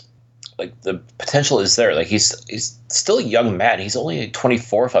is, like, the potential is there. Like, he's still a young man. He's only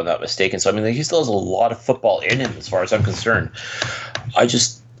 24, if I'm not mistaken. So, I mean, like, he still has a lot of football in him, as far as I'm concerned. I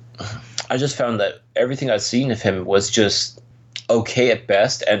just found that everything I've seen of him was just okay at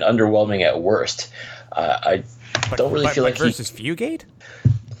best and underwhelming at worst. I don't really feel like versus Fugate.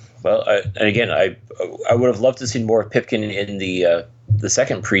 Well, and again, I would have loved to see more of Pipkin in the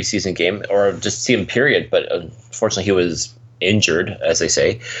second preseason game, or just see him period. But unfortunately, he was injured, as they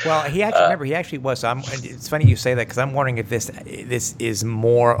say. Well, he actually was. So it's funny you say that, because I'm wondering if this is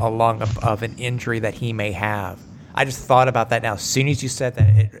more along of an injury that he may have. I just thought about that now. As soon as you said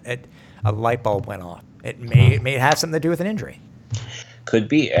that, a light bulb went off. It may have something to do with an injury. Could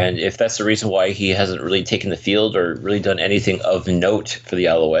be, and if that's the reason why he hasn't really taken the field or really done anything of note for the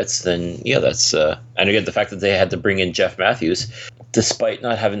Alouettes, then yeah, that's and again, the fact that they had to bring in Jeff Matthews, despite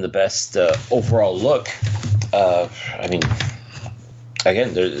not having the best overall look. I mean,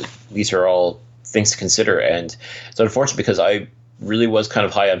 again, these are all things to consider, and it's unfortunate because I really was kind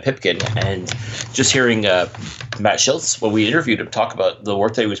of high on Pipkin, and just hearing Matt Schultz, when we interviewed him, talk about the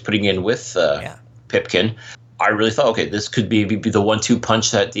work that he was putting in with Pipkin, I really thought, okay, this could be the 1-2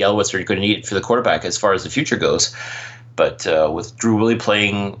 punch that the Alouettes are going to need for the quarterback as far as the future goes. But with Drew Willie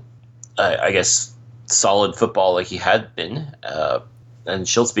playing, I guess, solid football like he had been, and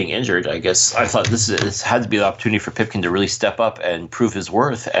Schultz being injured, I guess I thought this had to be the opportunity for Pipkin to really step up and prove his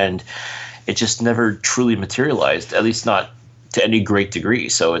worth, and it just never truly materialized, at least not to any great degree.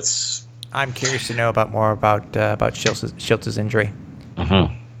 So I'm curious to know more about Schultz's injury,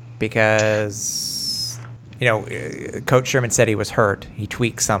 because Coach Sherman said he was hurt. He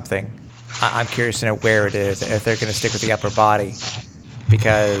tweaked something. I'm curious to know where it is, if they're going to stick with the upper body,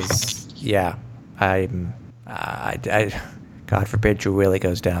 because God forbid Drew Willie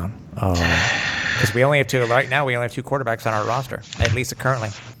goes down. Because we only have two right now. We only have two quarterbacks on our roster, at least currently,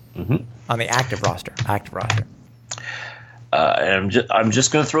 on the active roster. And I'm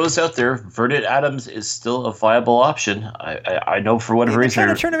just going to throw this out there. Verdett Adams is still a viable option. I know for whatever reason. They're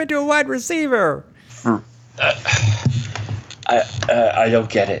trying to turn him into a wide receiver. I don't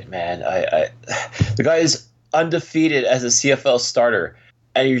get it, man. The guy is undefeated as a CFL starter,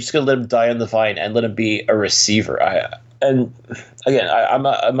 and you're just going to let him die on the vine and let him be a receiver. I'm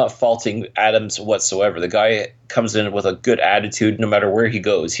not faulting Adams whatsoever. The guy comes in with a good attitude no matter where he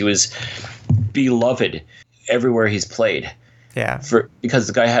goes. He was beloved everywhere he's played. Yeah. Because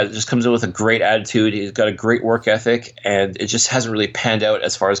the guy just comes in with a great attitude. He's got a great work ethic, and it just hasn't really panned out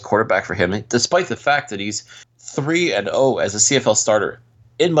as far as quarterback for him, despite the fact that he's 3-0 as a CFL starter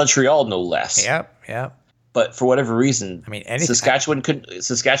in Montreal, no less. Yep. But for whatever reason, Saskatchewan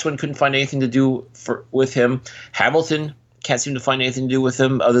couldn't find anything to do with him. Hamilton can't seem to find anything to do with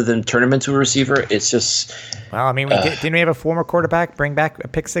him other than turn him into a receiver. It's just. Well, I mean, didn't we have a former quarterback bring back a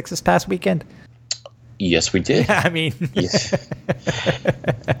pick six this past weekend? Yes, we did. I mean, yes.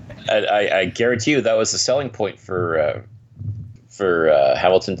 I guarantee you that was the selling point for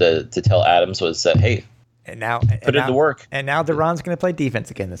Hamilton to tell Adams was that, hey, put in the work. And now Duran's going to play defense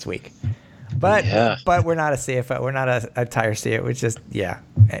again this week. But we're not a CFL. We're not a tire CFL. It's just Yeah,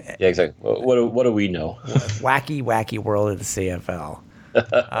 exactly. What do we know? Wacky world of the CFL.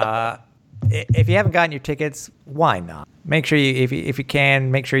 If you haven't gotten your tickets, why not? Make sure you, if you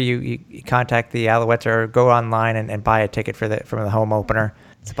can, make sure you contact the Alouettes or go online and buy a ticket from the home opener.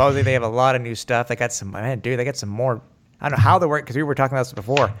 Supposedly they have a lot of new stuff. They got some more. I don't know how they work, because we were talking about this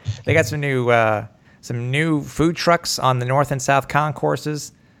before. They got some new food trucks on the north and south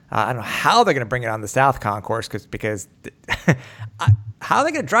concourses. I don't know how they're going to bring it on the South Concourse because how are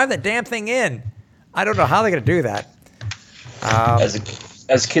they going to drive that damn thing in? I don't know how they're going to do that.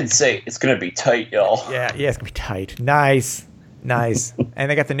 As kids say, it's going to be tight, y'all. Yeah, it's going to be tight. Nice. And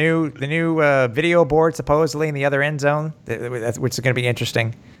they got the new video board supposedly in the other end zone, which is going to be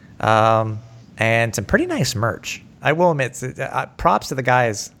interesting. And some pretty nice merch. I will admit, props to the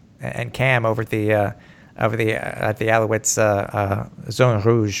guys and Cam over at the Alouettes Zone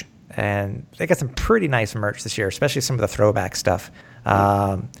Rouge, and they got some pretty nice merch this year, especially some of the throwback stuff.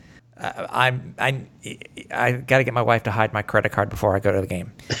 I got to get my wife to hide my credit card before I go to the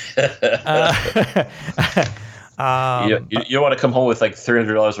game. You want to come home with like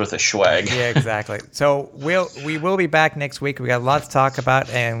 $300 worth of swag. Yeah, exactly. So we will be back next week. We got a lot to talk about,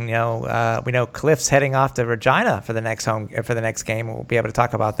 and we know Cliff's heading off to Regina for the next game. We'll be able to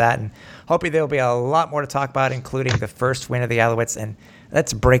talk about that, and hopefully there'll be a lot more to talk about, including the first win of the Alouettes. And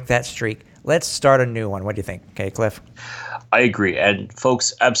let's break that streak. Let's start a new one. What do you think? Okay, Cliff. I agree, and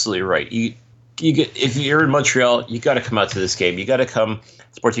folks, absolutely right. If you're in Montreal, you got to come out to this game. You got to come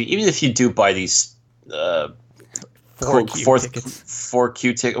support you, even if you do buy these.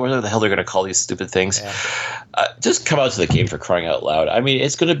 4Q ticket, whatever the hell they're going to call these stupid things. Yeah. Just come out to the game, for crying out loud. I mean,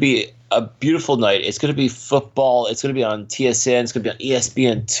 it's going to be a beautiful night. It's going to be football. It's going to be on TSN. It's going to be on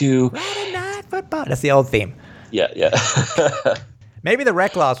ESPN2. Friday night football. That's the old theme. Yeah. Maybe the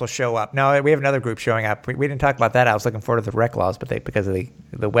Rec Laws will show up. No, we have another group showing up. We didn't talk about that. I was looking forward to the Rec Laws, but because of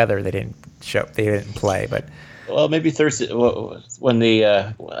the weather, they didn't show. They didn't play. But well, maybe Thursday when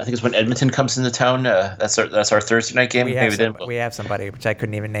I think it's when Edmonton comes into town. That's our Thursday night game. We have somebody which I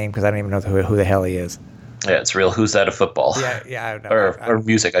couldn't even name because I don't even know who the hell he is. Yeah, it's real. Who's that of football? Yeah, I don't know. Or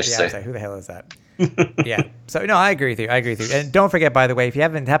music, I should say. Who the hell is that? Yeah. So no, I agree with you. And don't forget, by the way, if you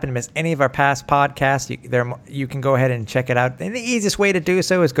haven't happened to miss any of our past podcasts, you can go ahead and check it out. And the easiest way to do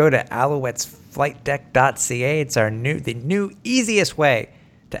so is go to alouettesflightdeck.ca. It's the new easiest way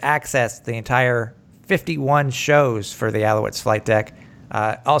to access the entire 51 shows for the Alouettes Flight Deck.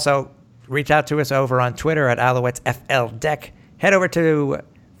 Also, reach out to us over on Twitter at Alouettes FL Deck. Head over to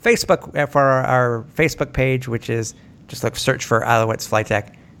Facebook for our Facebook page, which is just search for Alouettes Flight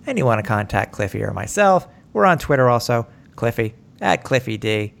Deck. And you want to contact Cliffy or myself, we're on Twitter also. Cliffy at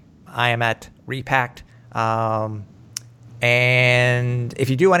CliffyD. I am at Repacked. And if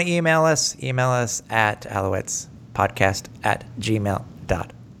you do want to email us at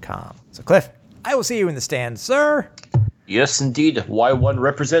alouettespodcast@gmail.com. So Cliff, I will see you in the stands, sir. Yes, indeed. Y1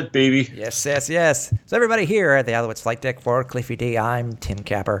 represent, baby. Yes. So everybody here at the Alouettes Flight Deck for Cliffy D, I'm Tim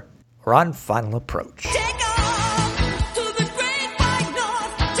Capper. We're on final approach. Take off to the great white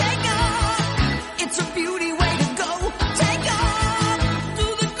north. Take off. It's a beauty way to go. Take off to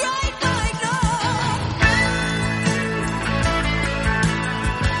the great white north.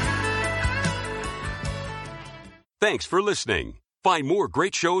 Thanks for listening. Find more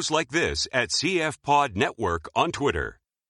great shows like this at CF Pod Network on Twitter.